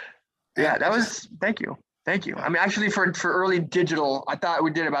 Yeah, that was. Thank you. I mean, actually, for early digital, I thought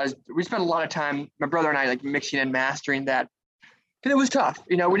we spent a lot of time, my brother and I, like mixing and mastering that, because it was tough.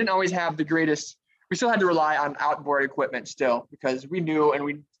 We didn't always have the greatest. We still had to rely on outboard equipment still, because we knew, and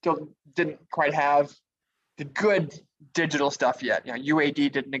we still didn't quite have the good digital stuff yet.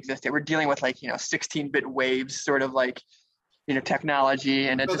 UAD didn't exist. They were dealing with 16-bit waves, sort of like, technology,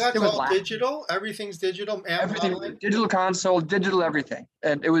 and that's all digital. Everything's digital. Everything, digital console, digital everything,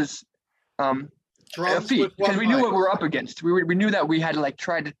 and it was a feat, because we knew what we were up against. We knew that we had to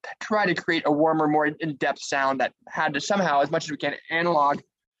try to create a warmer, more in-depth sound that had to somehow, as much as we can, analog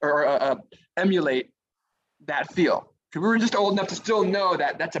or emulate that feel. We were just old enough to still know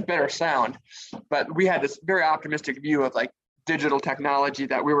that that's a better sound, but we had this very optimistic view of digital technology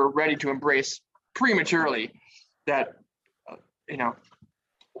that we were ready to embrace prematurely. That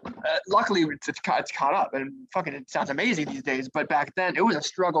luckily it's caught up, and fucking it sounds amazing these days. But back then it was a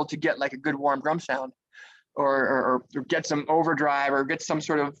struggle to get a good warm drum sound, or get some overdrive, or get some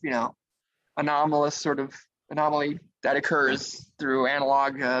sort of anomaly that occurs through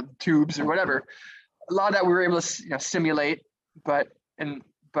analog tubes or whatever. A lot of that we were able to simulate, but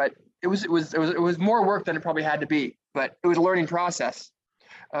it was more work than it probably had to be. But it was a learning process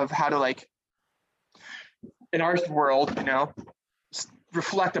of how to in our world,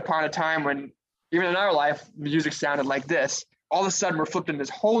 reflect upon a time when even in our life music sounded like this. All of a sudden we're flipped into this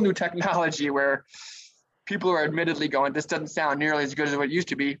whole new technology where people are admittedly going, this doesn't sound nearly as good as what it used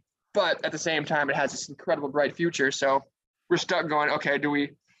to be, but at the same time it has this incredible bright future. So we're stuck going, okay,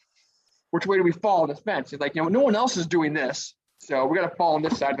 which way do we fall on this fence? It's no one else is doing this, so we got to fall on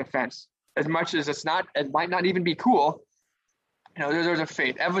this side of the fence. As much as it might not even be cool, there's a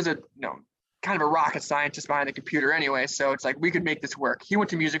faith. Ev was kind of a rocket scientist behind the computer anyway, so it's we could make this work. He went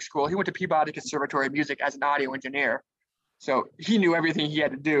to music school. He went to Peabody Conservatory of Music as an audio engineer, so he knew everything he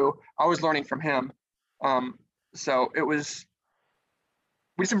had to do. I was learning from him, so we just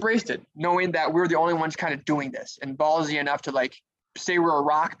embraced it, knowing that we were the only ones kind of doing this, and ballsy enough to say we're a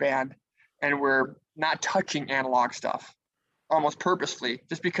rock band and we're not touching analog stuff almost purposefully,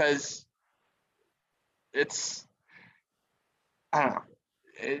 just because it's, I don't know,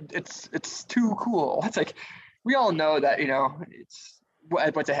 it's too cool. It's we all know that it's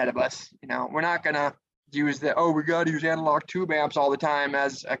what's ahead of us. We're not gonna use we got to use analog tube amps all the time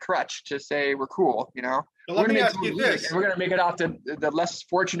as a crutch to say we're cool. Well, let me ask you this: and we're gonna make it off the less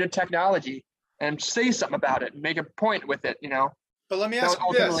fortunate technology and say something about it and make a point with it. But let me That was ask you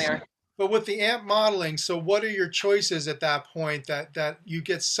ultimately this. But with the amp modeling, so what are your choices at that point that you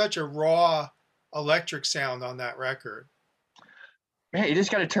get such a raw electric sound on that record? yeah, you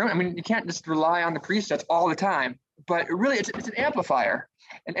just got to turn. I mean, you can't just rely on the presets all the time. But really, it's an amplifier.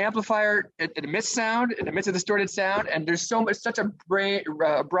 An amplifier, it emits sound, it emits a distorted sound, and there's such a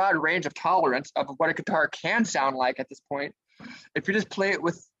broad range of tolerance of what a guitar can sound like at this point. If you just play it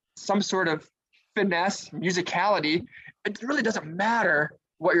with some sort of finesse, musicality, it really doesn't matter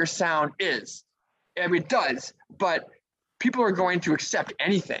what your sound is. I mean, it does, but people are going to accept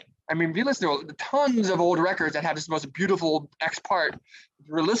anything. I mean, if you listen to tons of old records that have this most beautiful X part, if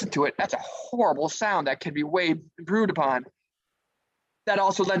you listen to it, that's a horrible sound that can be way improved upon. That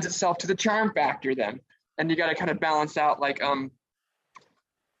also lends itself to the charm factor then. And you got to kind of balance out like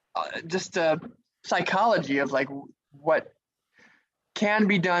just psychology of like what can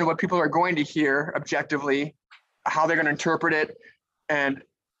be done, what people are going to hear objectively, how they're going to interpret it. And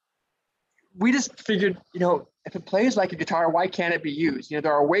we just figured, if it plays like a guitar, why can't it be used?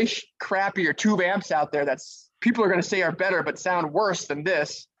 There are way crappier tube amps out there that's people are going to say are better, but sound worse than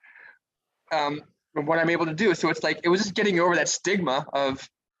this. What I'm able to do. So it's like, it was just getting over that stigma of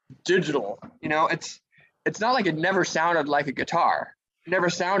digital, it's not like it never sounded like a guitar. It never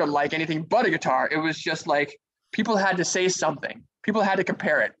sounded like anything but a guitar. It was just like, people had to say something. People had to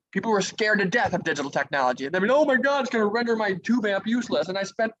compare it. People were scared to death of digital technology. I mean, oh my God, it's going to render my tube amp useless. And I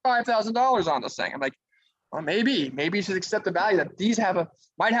spent $5,000 on this thing. I'm like, well, maybe you should accept the value that these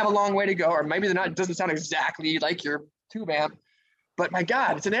might have a long way to go, or maybe they're not, it doesn't sound exactly like your tube amp. But my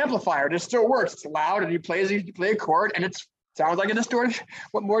God, it's an amplifier. It still works. It's loud, and you play a chord, and it sounds like a distorted.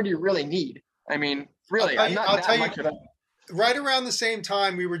 What more do you really need? I mean, really, I'll tell you, right around the same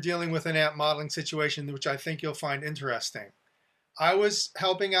time we were dealing with an amp modeling situation, which I think you'll find interesting. I was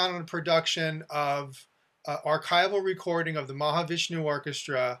helping out on a production of archival recording of the Mahavishnu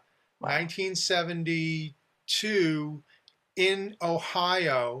Orchestra, 1972, in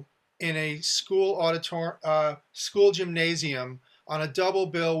Ohio, in a school school gymnasium, on a double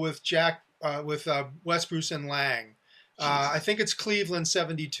bill with Wes Bruce and Lang. I think it's Cleveland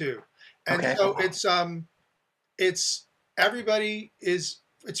 72. And okay. So it's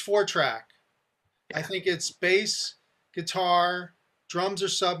 4-track. Yeah. I think it's bass, guitar, drums are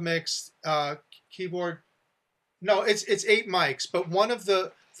submixed, keyboard. No, it's 8 mics, but one of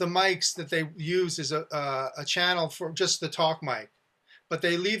the mics that they use is a channel for just the talk mic. But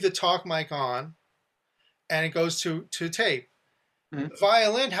they leave the talk mic on, and it goes to tape. Mm-hmm. The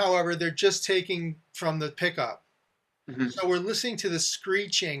violin, however, they're just taking from the pickup. Mm-hmm. So we're listening to the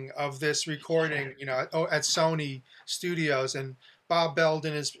screeching of this recording, at Sony Studios, and Bob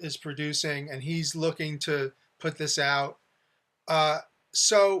Belden is producing, and he's looking to put this out.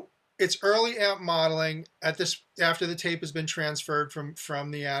 So it's early amp modeling after the tape has been transferred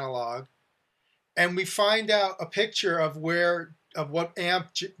from the analog, and we find out a picture of what amp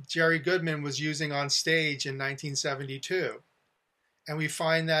Jerry Goodman was using on stage in 1972. And we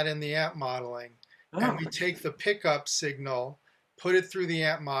find that in the amp modeling. Oh. And we take the pickup signal, put it through the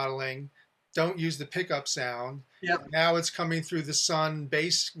amp modeling, don't use the pickup sound. Yep. Now it's coming through the Sun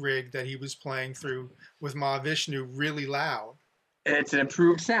bass rig that he was playing through with Mahavishnu really loud. It's an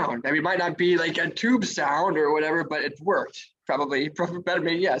improved sound. I mean, it might not be like a tube sound or whatever, but it worked probably better.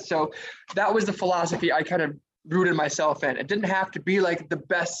 Yeah. So that was the philosophy I kind of rooted myself in. It didn't have to be like the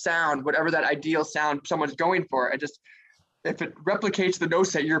best sound, whatever that ideal sound someone's going for. If it replicates the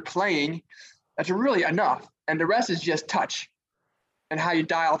notes that you're playing, that's really enough. And the rest is just touch and how you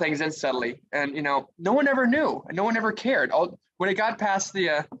dial things in subtly. And, no one ever knew, and no one ever cared. When it got past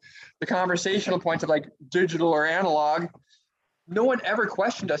the conversational points of like digital or analog, no one ever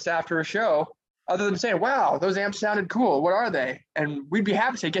questioned us after a show other than saying, wow, those amps sounded cool. What are they? And we'd be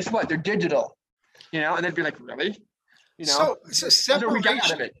happy to say, guess what? They're digital, and they'd be like, really? So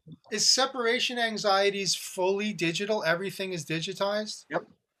separation, is separation anxieties fully digital? Everything is digitized?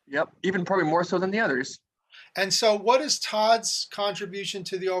 Yep. Even probably more so than the others. And so what is Todd's contribution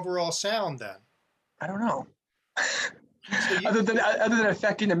to the overall sound then? I don't know. Other than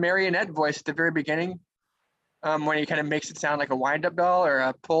affecting the marionette voice at the very beginning, when he kind of makes it sound like a wind-up doll or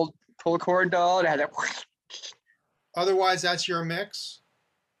a pull cord doll. It had that. Otherwise, that's your mix?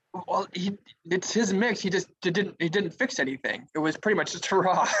 Well, it's his mix. He didn't fix anything. It was pretty much just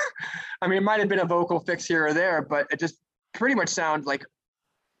raw. I mean, it might have been a vocal fix here or there, but it just pretty much sounds like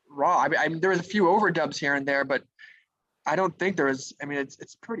raw. I mean, there was a few overdubs here and there, but I don't think there was. I mean,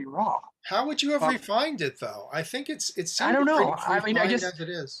 it's pretty raw. How would you have refined it though? I think it's. I don't know. I mean, I guess as it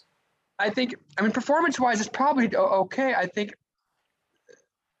is. I think. I mean, performance-wise, it's probably okay. I think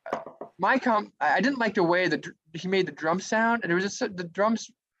I didn't like the way that he made the drum sound, and it was just the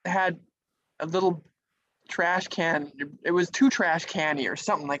drums had a little trash can. It was too trash canny or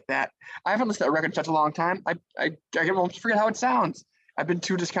something like that. I haven't listened to that record in such a long time. I almost forget how it sounds. I've been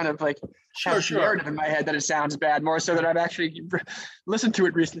too just kind of like have a narrative in my head that it sounds bad, more so that I've actually listened to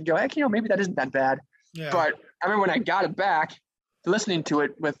it recently and go, heck, maybe that isn't that bad. Yeah. But I remember when I got it back, listening to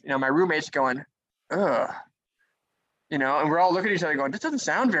it with my roommates going, ugh, and we're all looking at each other going, this doesn't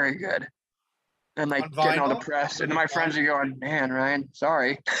sound very good. And like getting all depressed. And then my friends are going, man, Ryan,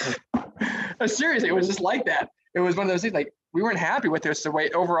 sorry. Seriously, it was just like that. It was one of those things like we weren't happy with this, the way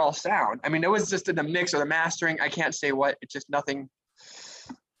overall sound. I mean, it was just in the mix or the mastering. I can't say what. It's just nothing.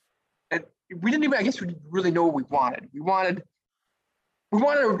 We didn't even, I guess, we really know what we wanted. We wanted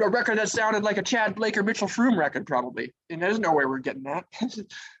a record that sounded like a Chad Blake or Mitchell Froom record, probably. And there's no way we're getting that.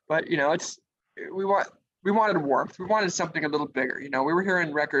 But we wanted warmth. We wanted something a little bigger. We were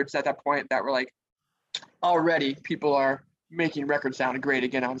hearing records at that point that were like, already people are making records sound great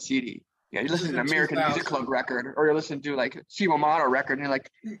again on CD. You listen to an American Music Club record, or you listen to like Chivo Mono record, and you're like,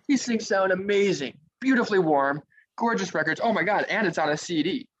 these things sound amazing, beautifully warm, gorgeous records. Oh my God, and it's on a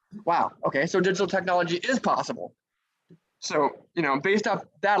CD. Wow. Okay, so digital technology is possible. So, based off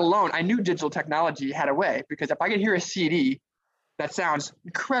that alone, I knew digital technology had a way, because if I could hear a CD that sounds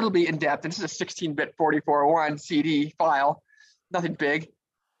incredibly in-depth, and this is a 16-bit 4401 CD file, nothing big,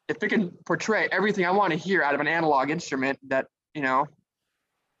 if it can portray everything I want to hear out of an analog instrument, that,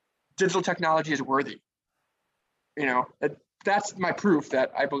 digital technology is worthy. That's my proof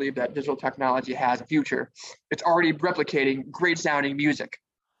that I believe that digital technology has a future. It's already replicating great sounding music.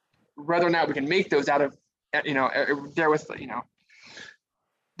 Whether or not we can make those out of, there with,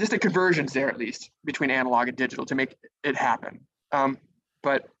 just the conversions there, at least between analog and digital, to make it happen. I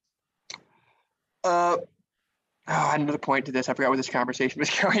had another point to this. I forgot where this conversation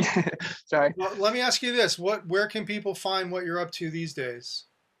was going. Sorry. Well, let me ask you this: where can people find what you're up to these days?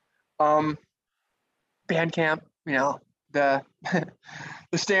 Bandcamp. The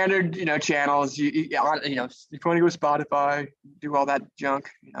the standard channels. If you want to go Spotify, do all that junk.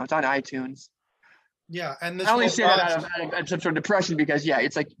 It's on iTunes. Yeah, and I only say that out of some sort of depression, because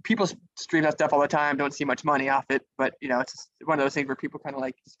it's like people stream that stuff all the time, don't see much money off it, but it's one of those things where people kind of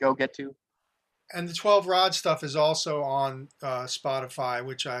like just go get to. And the 12 Rod stuff is also on Spotify,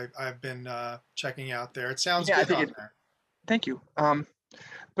 which I've been checking out there. It sounds good on there. Thank you.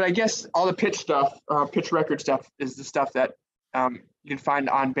 But I guess all the pitch stuff, pitch record stuff, is the stuff that you can find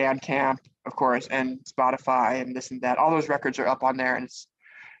on Bandcamp, of course, and Spotify and this and that. All those records are up on there, and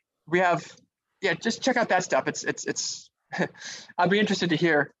just check out that stuff. It's I'd be interested to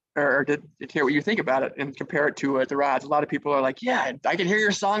hear or to hear what you think about it and compare it to the Rods. A lot of people are like, yeah, I can hear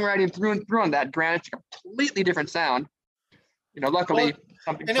your songwriting through and through on that. Granted, it's a completely different sound. Luckily,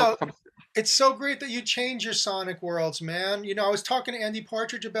 something comes. It's so great that you change your sonic worlds, man. I was talking to Andy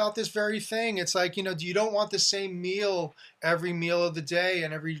Partridge about this very thing. It's like, you don't want the same meal every meal of the day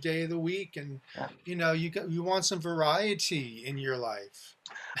and every day of the week. And, you want some variety in your life.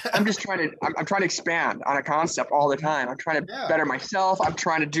 I'm trying to expand on a concept all the time. I'm trying to better myself. I'm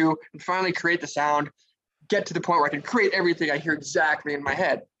trying to and finally create the sound, get to the point where I can create everything I hear exactly in my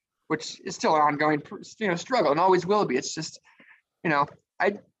head, which is still an ongoing, struggle and always will be. It's just,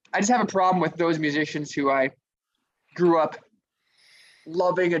 I just have a problem with those musicians who I grew up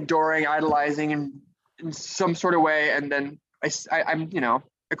loving, adoring, idolizing in some sort of way. And then I'm,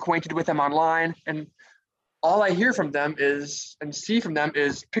 acquainted with them online, and all I hear from them and see from them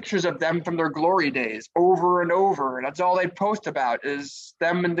is pictures of them from their glory days over and over. And that's all they post about is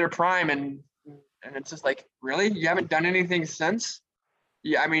them in their prime. And it's just like, really? You haven't done anything since?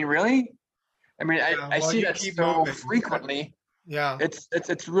 Yeah. I mean, really? I mean, I see that so frequently. Yeah.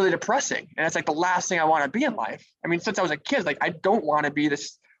 It's really depressing. And it's like the last thing I want to be in life. I mean, since I was a kid, like, I don't want to be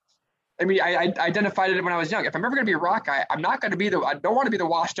this. I mean, I identified it when I was young. If I'm ever going to be a rock guy, I don't want to be the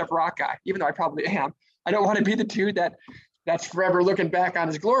washed up rock guy, even though I probably am. I don't want to be the dude that's forever looking back on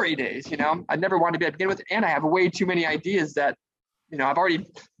his glory days. I never wanted to be to begin with. And I have way too many ideas that, I've already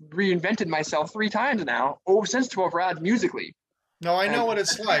reinvented myself 3 times now, since 12 Rods musically. No, I know what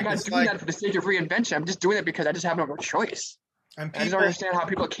it's like. I'm not doing that for the sake of reinvention. I'm just doing it because I just have no more choice. And I just don't understand how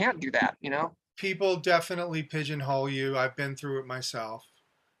people can't do that, People definitely pigeonhole you. I've been through it myself.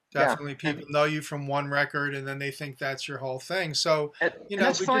 Definitely, people know you from one record, and then they think that's your whole thing. So, and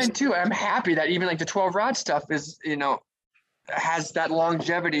that's fine too. I'm happy that even like the 12 Rod stuff is, has that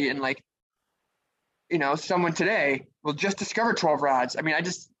longevity, and like, someone today will just discover 12 Rods. I mean,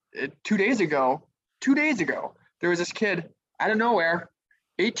 2 days ago, there was this kid out of nowhere,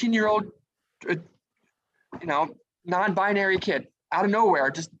 18-year-old, non-binary kid out of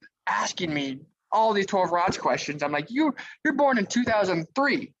nowhere, just asking me all these 12 rods questions. I'm like, you're born in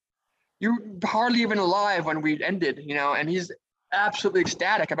 2003. You're hardly even alive when we ended, you know, and he's absolutely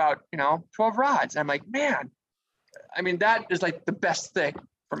ecstatic about, you know, 12 rods. I'm like, man, I mean, that is like the best thing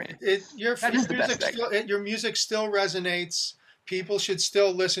for me. Your music still resonates. People should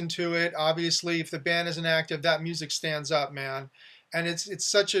still listen to it. Obviously, if the band isn't active, that music stands up, man. And it's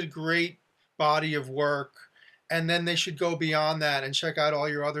such a great body of work. And then they should go beyond that and check out all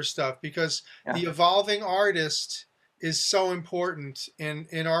your other stuff, because the evolving artist is so important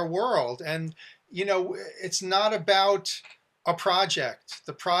in our world. And, you know, it's not about a project.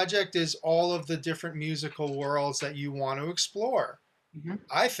 The project is all of the different musical worlds that you want to explore,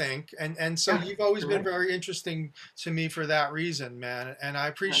 I think. And so you've always been very interesting to me for that reason, man. And I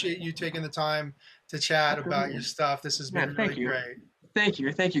appreciate you taking the time to chat about your stuff. This has been really great. Thank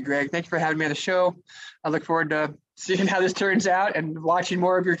you, Gregg. Thank you for having me on the show. I look forward to seeing how this turns out and watching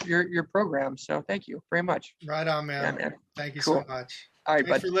more of your program. So thank you very much. Right on, man. Yeah, man. Thank you so much. All right,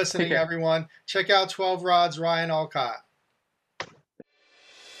 Thanks for listening, everyone. Check out 12 Rods, Ryan Olcott.